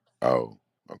 years. general. Oh,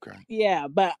 okay. Yeah,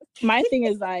 but my thing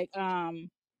is like,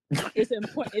 it's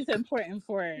important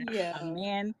for Yeah.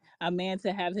 a man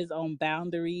to have his own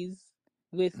boundaries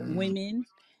with Mm, women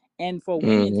and for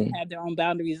women to Mm. have their own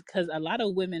boundaries because a lot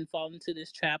of women fall into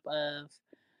this trap of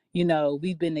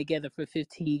we've been together for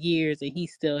 15 years and he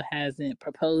still hasn't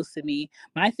proposed to me.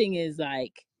 My thing is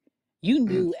like you mm.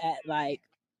 knew at like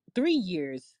 3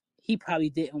 years he probably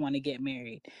didn't want to get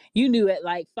married. You knew at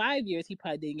like 5 years he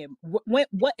probably didn't get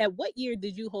what at what year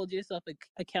did you hold yourself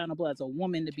accountable as a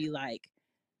woman to be like,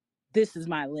 this is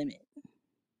my limit?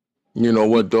 You know Be-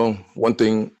 what though? One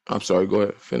thing. I'm sorry. Go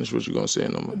ahead. Finish what you're gonna say,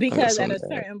 and I got because at something a to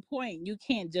add. certain point you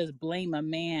can't just blame a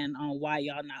man on why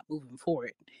y'all not moving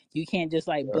forward. You can't just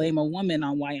like Right. blame a woman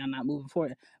on why y'all not moving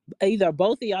forward. Either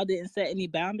both of y'all didn't set any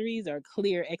boundaries or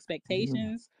clear Mhm.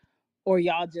 expectations, or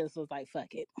y'all just was like,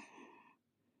 fuck it.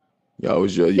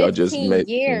 Y'all just 15 met.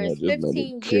 years. Just met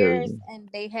it 15 years carry. and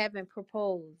they haven't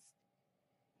proposed.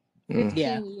 Mm.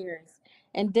 Yeah, 15 years.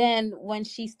 And then when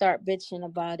she start bitching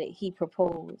about it, he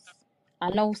proposed. I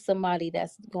know somebody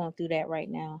that's going through that right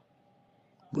now.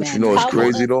 But you man, know that's what's I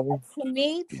crazy wouldn't crazy. though?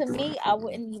 Keep to going. me, I Keep going.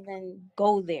 wouldn't even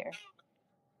go there.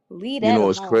 Leave You that know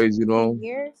what's alone. crazy 15 though?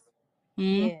 years?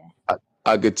 Mm, Yeah. I,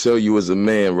 I could tell you as a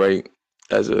man, right?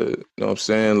 As a, you know what I'm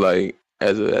saying? Like,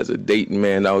 as a dating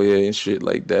man out here and shit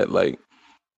like that. Like,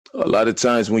 a lot of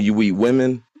times when you meet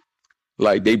women,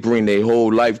 like, they bring their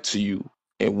whole life to you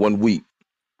in one week.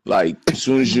 Like, as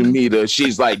soon as you meet her,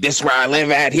 she's like, "This is where I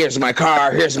live at. Here's my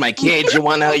car. Here's my kids. You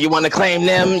wanna claim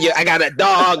them? I got a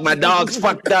dog. My dog's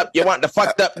fucked up. You want the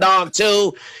fucked up dog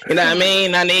too? You know what I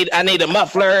mean? I need a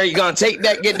muffler. You gonna take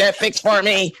that? Get that fixed for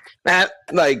me?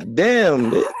 Like,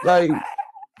 damn, like,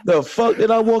 the fuck did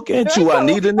I walk into? I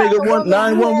need a nigga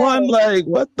 911. Like,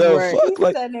 what the fuck?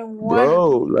 Like, bro,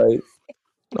 like,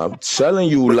 I'm telling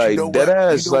you, But you like, know dead what?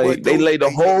 ass, You know what like, they though? lay the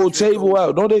Ain't that the whole truth table though?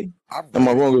 out, don't they? I've Am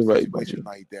I ran wrong into or a right, situation Benji?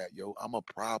 like that, yo. I'm a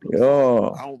problem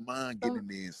solver. Yeah, I don't mind getting in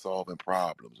there and solving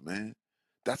problems, man.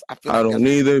 I feel I like don't that's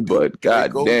what we either, do, but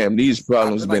Draco. goddamn, these I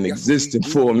problems feel been like that's what we existing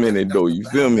for do. a minute, That's though. the You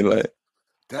feel me? balance. Like,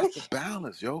 That's the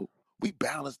balance, yo. We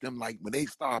balance them like when they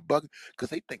start bugging, because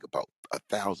they think about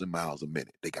 1,000 miles a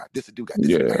minute. They got this to do, got this,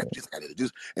 I yeah, got this, I got to do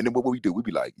this. And then what we do, we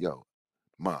be like, yo,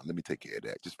 Mom, let me take care of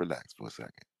that. Just relax for a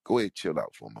second. Go ahead, chill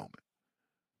out for a moment.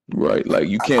 right. Like,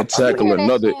 you can't I really, tackle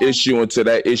another issue until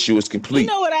that issue is You complete.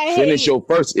 know what I Finish hate? your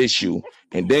first issue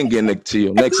and then get into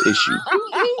your next issue.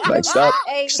 He Like,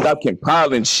 really stop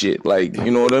compiling shit. Like, you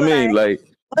know what I what mean? I Like,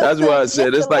 that's why I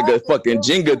said it's like a fucking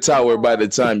Jenga tower by the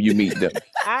time you meet them.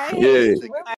 Yeah.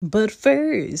 But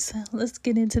first, let's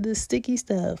get into the sticky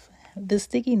stuff. The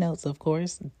sticky notes, of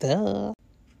course. Duh.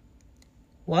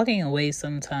 Walking away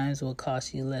sometimes will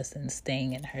cost you less than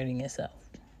staying and hurting yourself.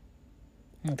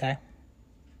 Okay?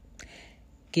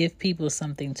 Give people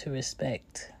something to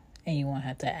respect, and you won't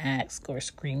have to ask or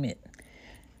scream it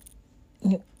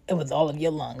with all of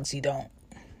your lungs. You don't.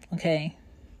 Okay?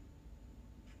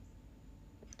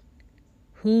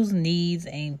 Whose needs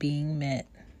ain't being met?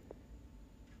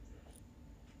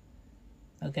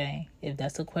 Okay? If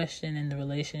that's a question in the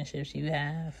relationships you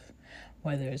have,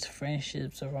 whether it's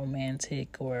friendships or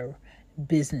romantic or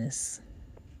business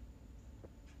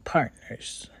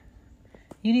partners,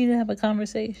 you need to have a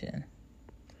conversation.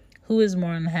 Who is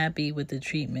more unhappy with the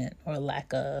treatment or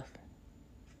lack of?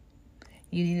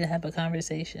 You need to have a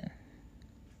conversation.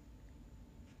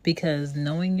 Because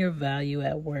knowing your value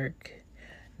at work,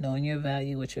 knowing your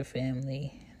value with your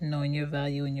family, knowing your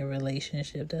value in your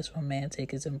relationship that's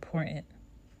romantic is important.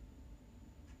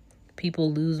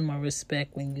 People lose more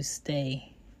respect when you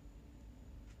stay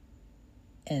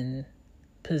in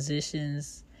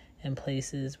positions and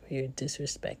places where you're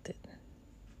disrespected.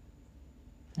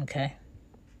 Okay?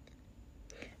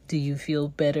 Do you feel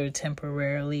better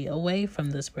temporarily away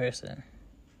from this person?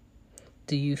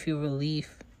 Do you feel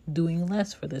relief doing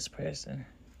less for this person?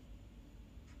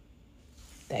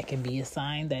 That can be a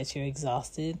sign that you're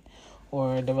exhausted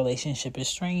or the relationship is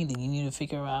strained and you need to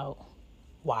figure out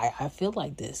why I feel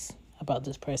like this about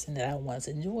this person that I once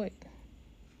enjoyed.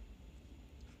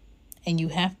 And you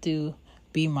have to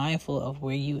be mindful of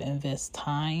where you invest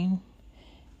time,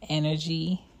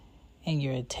 energy, and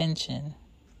your attention.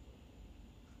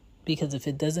 Because if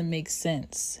it doesn't make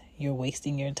sense, you're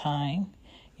wasting your time,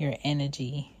 your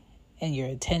energy, and your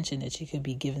attention that you could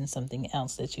be given something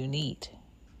else that you need.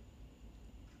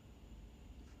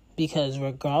 Because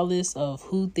regardless of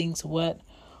who thinks what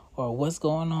or what's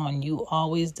going on, you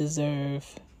always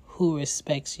deserve who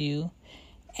respects you,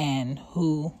 and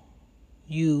who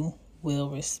you will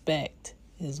respect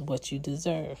is what you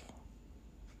deserve.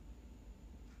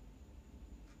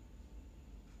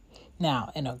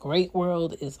 Now, in a great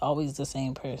world, it's always the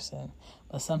same person,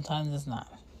 but sometimes it's not.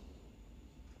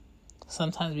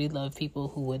 Sometimes we love people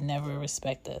who would never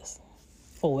respect us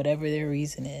for whatever their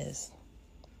reason is.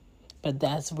 But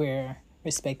that's where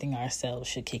respecting ourselves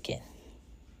should kick in.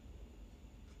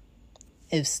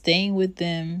 If staying with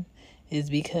them is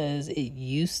because it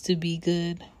used to be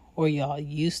good or y'all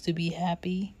used to be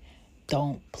happy,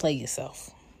 don't play yourself.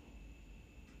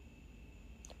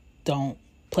 Don't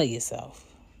play yourself.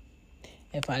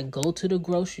 If I go to the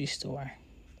grocery store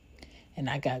and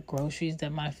I got groceries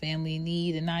that my family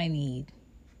need and I need,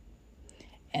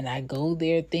 and I go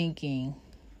there thinking,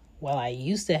 well, I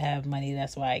used to have money,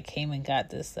 that's why I came and got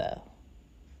this stuff.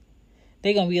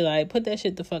 They're going to be like, put that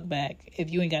shit the fuck back.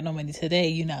 If you ain't got no money today,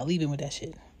 you're not leaving with that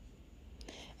shit.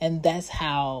 And that's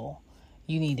how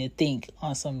you need to think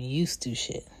on some used to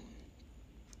shit.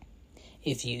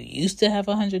 If you used to have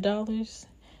 $100,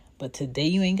 but today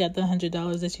you ain't got the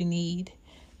 $100 that you need,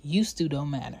 used to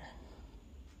don't matter.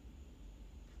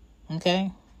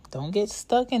 Okay? Don't get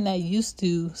stuck in that used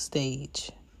to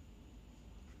stage.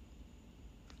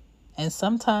 And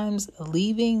sometimes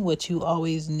leaving what you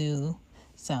always knew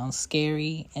sounds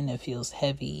scary and it feels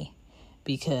heavy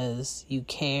because you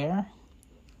care,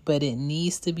 but it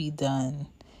needs to be done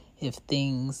if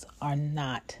things are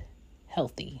not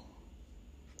healthy,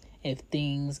 if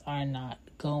things are not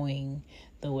going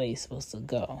the way it's supposed to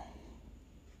go.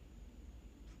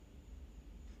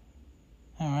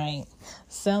 All right? tonight.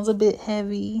 Sounds a bit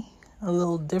heavy, a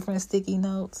little different sticky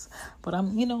notes, but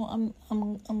I'm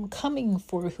coming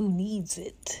for who needs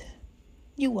it.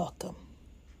 You're welcome.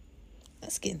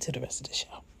 Let's get into the rest of the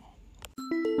show.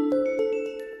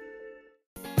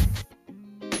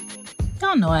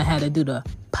 Y'all know I had to do the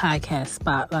podcast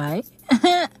spotlight.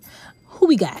 Who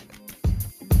we got?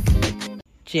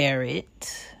 Jared.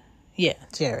 Yeah,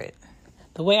 Jared.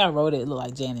 The way I wrote it looked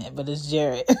like Janet, but it's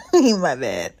Jared. My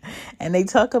bad. And they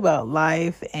talk about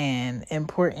life and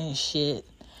important shit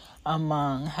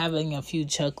among having a few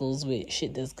chuckles with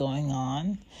shit that's going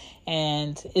on.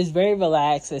 And it's very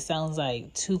relaxed. It sounds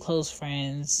like two close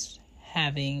friends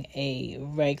having a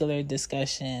regular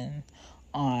discussion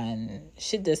on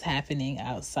shit that's happening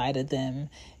outside of them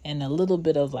and a little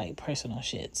bit of like personal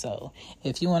shit. So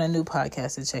if you want a new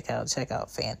podcast to check out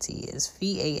Fanti. It's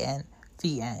FANTI.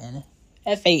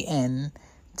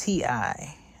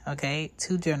 Okay,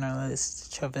 two journalists,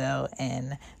 Travell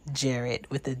and Jared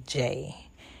with a J.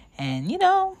 And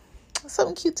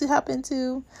something cute to hop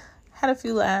into. Had a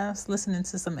few laughs listening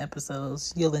to some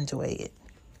episodes. You'll enjoy it.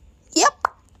 Yep.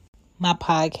 My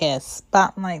podcast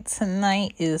spotlight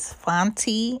tonight is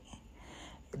Fanti.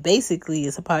 Basically,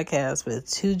 it's a podcast with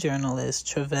two journalists,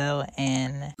 Travell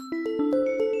and...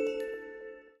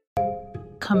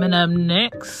 Coming up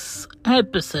next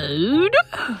episode.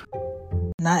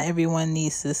 Not everyone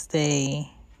needs to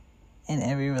stay in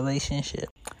every relationship,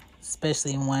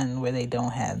 especially one where they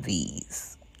don't have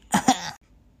V's.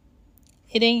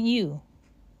 It ain't you.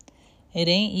 It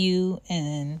ain't you,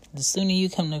 and the sooner you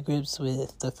come to grips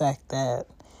with the fact that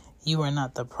you are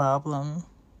not the problem,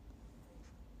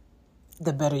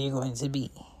 the better you're going to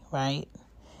be, right?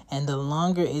 And the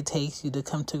longer it takes you to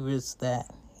come to grips that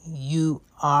you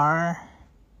are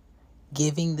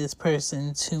giving this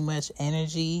person too much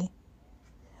energy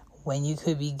when you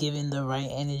could be giving the right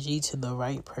energy to the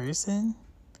right person,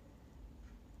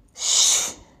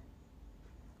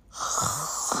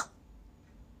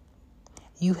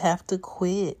 you have to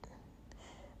quit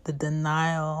the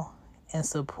denial and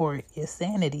support your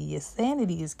sanity. Your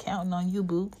sanity is counting on you,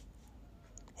 boo.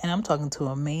 And I'm talking to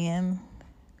a man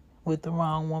with the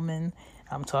wrong woman.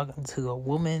 I'm talking to a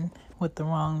woman with the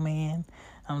wrong man.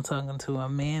 I'm talking to a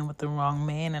man with the wrong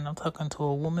man. And I'm talking to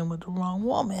a woman with the wrong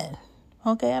woman.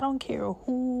 Okay, I don't care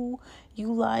who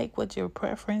you like, what your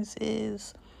preference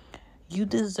is. You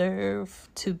deserve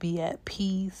to be at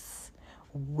peace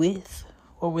with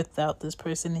or without this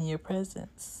person in your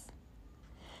presence.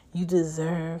 You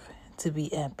deserve to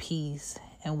be at peace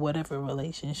in whatever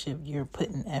relationship you're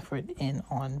putting effort in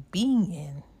on being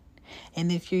in.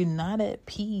 And if you're not at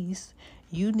peace,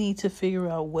 you need to figure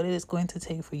out what it is going to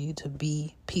take for you to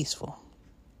be peaceful.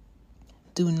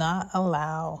 Do not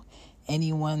allow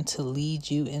anyone to lead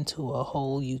you into a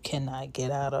hole you cannot get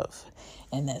out of.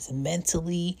 And that's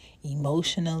mentally,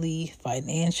 emotionally,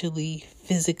 financially,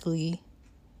 physically,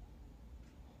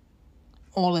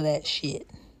 all of that shit.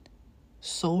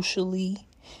 Socially,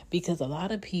 because a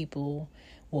lot of people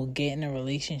will get in a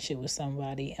relationship with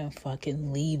somebody and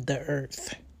fucking leave the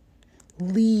earth.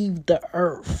 Leave the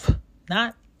earth.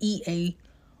 Not EARTH.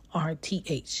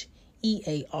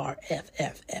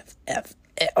 EARFFFFF.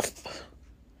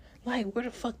 Like, where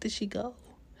the fuck did she go?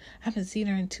 I haven't seen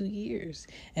her in 2 years.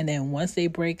 And then once they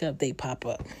break up, they pop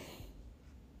up.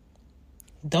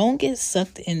 Don't get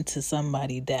sucked into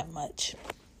somebody that much.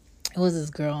 It was this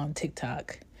girl on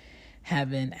TikTok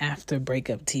having after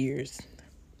breakup tears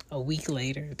a week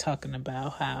later, talking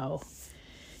about how,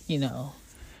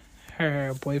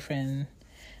 her boyfriend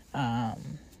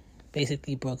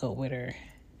basically broke up with her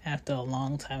after a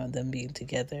long time of them being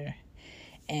together,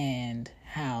 and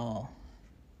how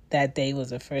that day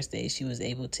was the first day she was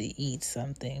able to eat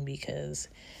something because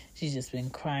she's just been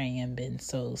crying and been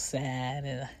so sad.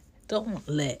 And don't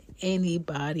let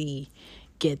anybody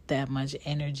get that much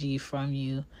energy from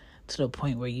you to the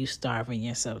point where you starving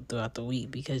yourself throughout the week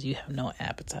because you have no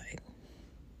appetite.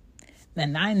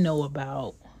 And I know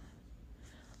about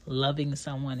loving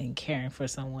someone and caring for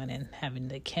someone and having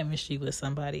the chemistry with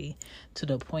somebody to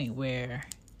the point where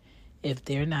if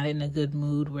they're not in a good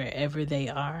mood wherever they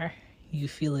are, you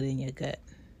feel it in your gut.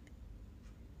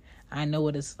 I know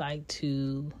what it's like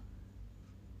to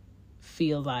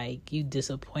feel like you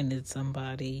disappointed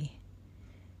somebody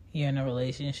you're in a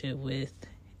relationship with,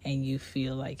 and you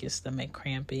feel like your stomach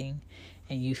cramping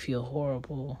and you feel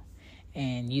horrible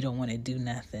and you don't want to do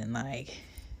nothing. Like,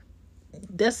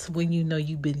 that's when you know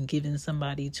you've been giving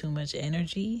somebody too much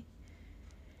energy,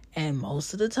 and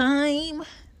most of the time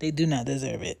they do not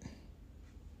deserve it.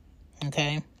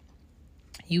 Okay?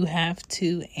 You have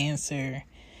to answer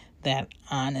that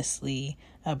honestly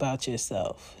about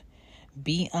yourself,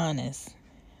 Be honest.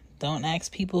 Don't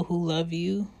ask people who love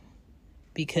you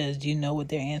because you know what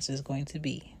their answer is going to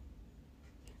be.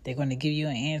 They're going to give you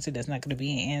an answer that's not going to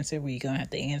be an answer where you're going to have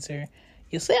to answer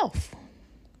yourself.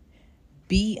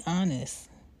 Be honest.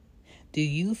 Do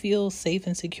you feel safe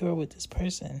and secure with this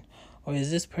person? Or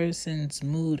is this person's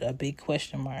mood a big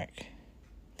question mark?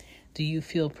 Do you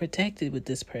feel protected with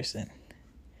this person?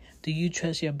 Do you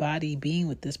trust your body being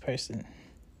with this person?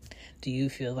 Do you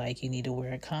feel like you need to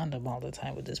wear a condom all the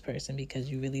time with this person because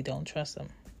you really don't trust them?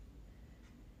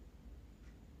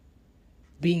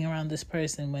 Being around this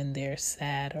person when they're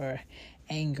sad or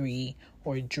angry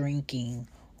or drinking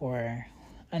or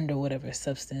under whatever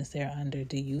substance they're under,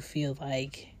 do you feel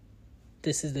like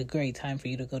this is a great time for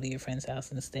you to go to your friend's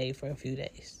house and stay for a few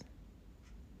days?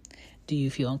 Do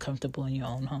you feel uncomfortable in your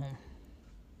own home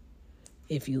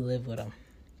if you live with them?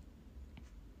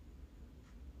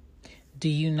 Do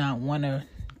you not want to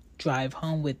drive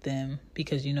home with them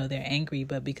because you know they're angry,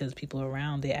 but because people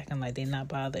around, they acting like they're not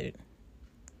bothered?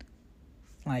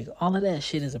 Like, all of that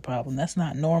shit is a problem. That's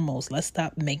not normal. So let's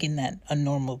stop making that a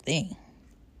normal thing.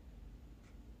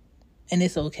 And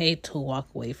it's okay to walk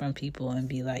away from people and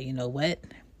be like, you know what?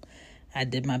 I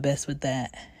did my best with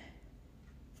that.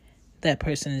 That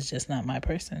person is just not my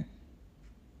person.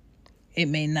 It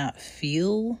may not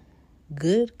feel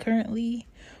good currently,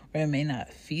 or it may not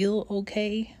feel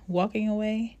okay walking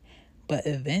away, but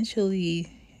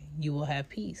eventually you will have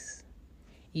peace.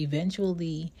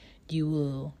 Eventually you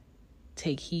will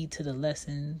take heed to the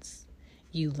lessons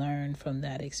you learned from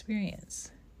that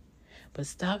experience. But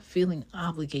stop feeling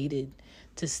obligated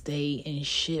to stay in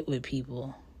shit with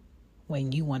people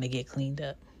when you want to get cleaned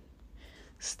up.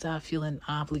 Stop feeling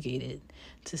obligated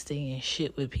to stay in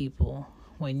shit with people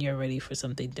when you're ready for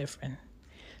something different.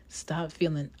 Stop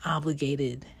feeling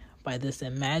obligated by this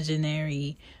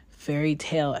imaginary fairy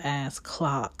tale ass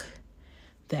clock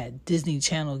that Disney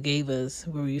Channel gave us,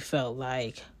 where we felt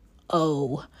like,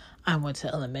 oh, I went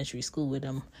to elementary school with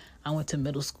them. I went to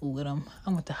middle school with them.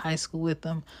 I went to high school with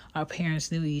them. Our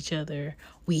parents knew each other.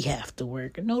 We have to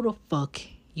work. No, the fuck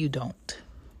you don't.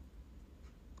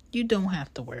 You don't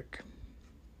have to work.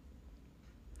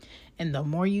 And the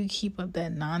more you keep up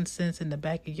that nonsense in the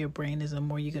back of your brain, is the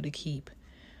more you're going to keep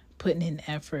putting in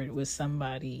effort with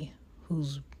somebody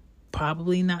who's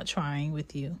probably not trying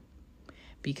with you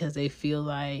because they feel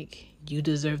like you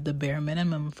deserve the bare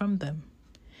minimum from them.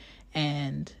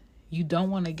 And you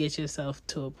don't want to get yourself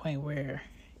to a point where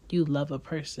you love a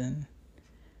person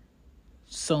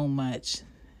so much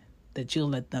that you'll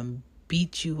let them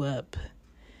beat you up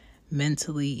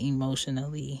mentally,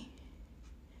 emotionally,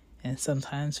 and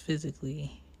sometimes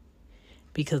physically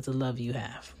because of the love you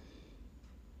have.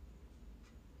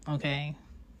 Okay?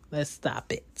 Let's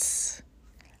stop it.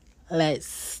 Let's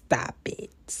stop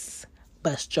it.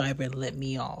 Bus driver, let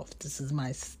me off. This is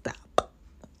my stop.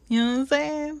 You know what I'm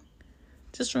saying?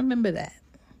 Just remember that.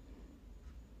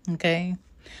 Okay?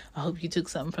 I hope you took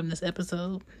something from this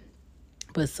episode.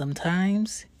 But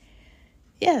sometimes,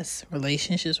 yes,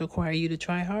 relationships require you to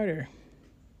try harder,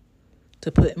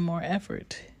 to put in more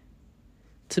effort,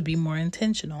 to be more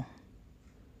intentional,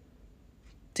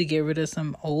 to get rid of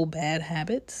some old bad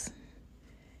habits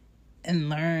and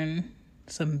learn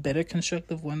some better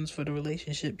constructive ones for the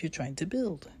relationship you're trying to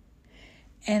build.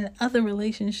 And other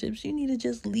relationships, you need to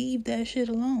just leave that shit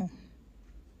alone.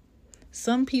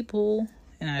 Some people,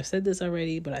 and I've said this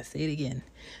already, but I say it again.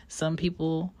 Some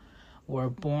people were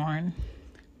born,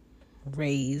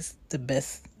 raised the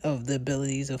best of the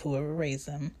abilities of whoever raised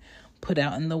them, put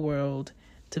out in the world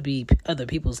to be other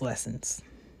people's lessons.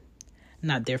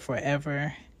 Not their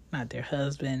forever, not their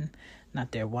husband,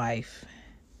 not their wife,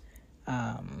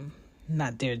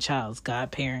 not their child's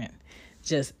godparent.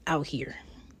 Just out here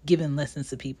giving lessons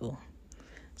to people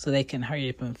so they can hurry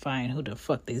up and find who the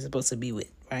fuck they're supposed to be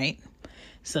with, right?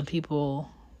 Some people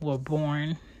were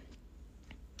born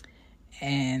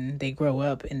and they grow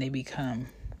up and they become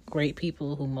great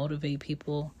people who motivate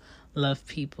people, love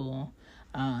people,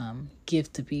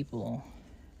 give to people,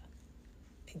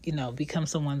 become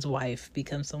someone's wife,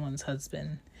 become someone's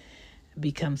husband,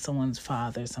 become someone's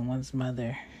father, someone's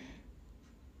mother.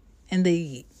 And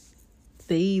they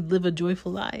live a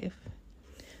joyful life.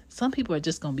 Some people are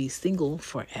just going to be single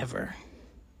forever.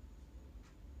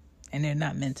 And they're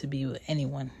not meant to be with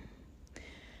anyone.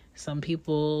 Some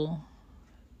people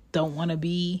don't want to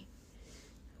be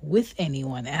with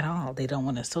anyone at all. They don't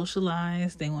want to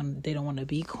socialize. They don't want to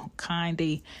be kind.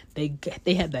 They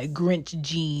have that Grinch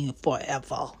gene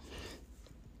forever.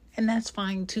 And that's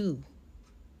fine too.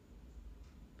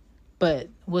 But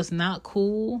what's not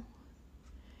cool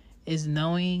is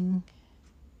knowing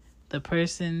the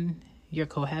person you're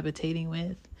cohabitating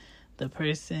with, the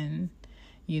person,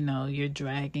 you're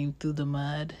dragging through the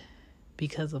mud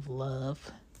because of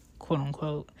love, quote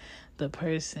unquote, the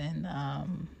person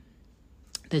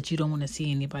that you don't want to see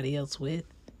anybody else with,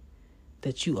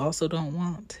 that you also don't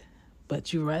want,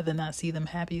 but you rather not see them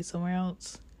happy somewhere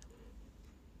else,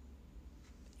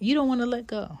 you don't want to let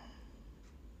go.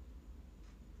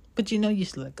 But you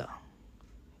should let go.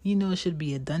 It should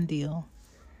be a done deal.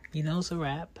 It's a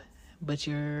wrap. But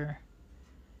you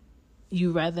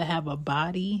rather have a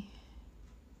body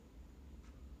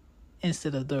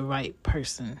instead of the right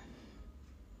person.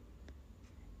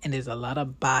 And there's a lot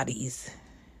of bodies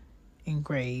in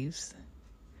graves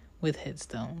with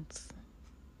headstones.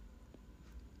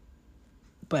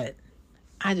 But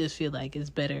I just feel like it's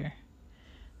better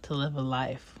to live a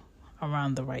life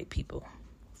around the right people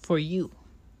for you.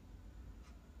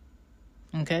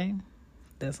 Okay?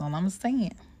 That's all I'm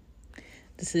saying.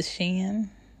 This is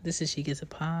Shan. This is She Gets a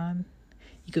Pod.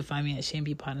 You can find me at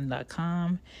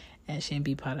shanbpotting.com, at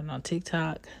shanbpotting on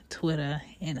TikTok, Twitter,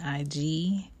 and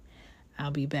IG.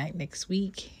 I'll be back next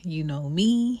week. You know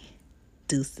me.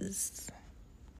 Deuces.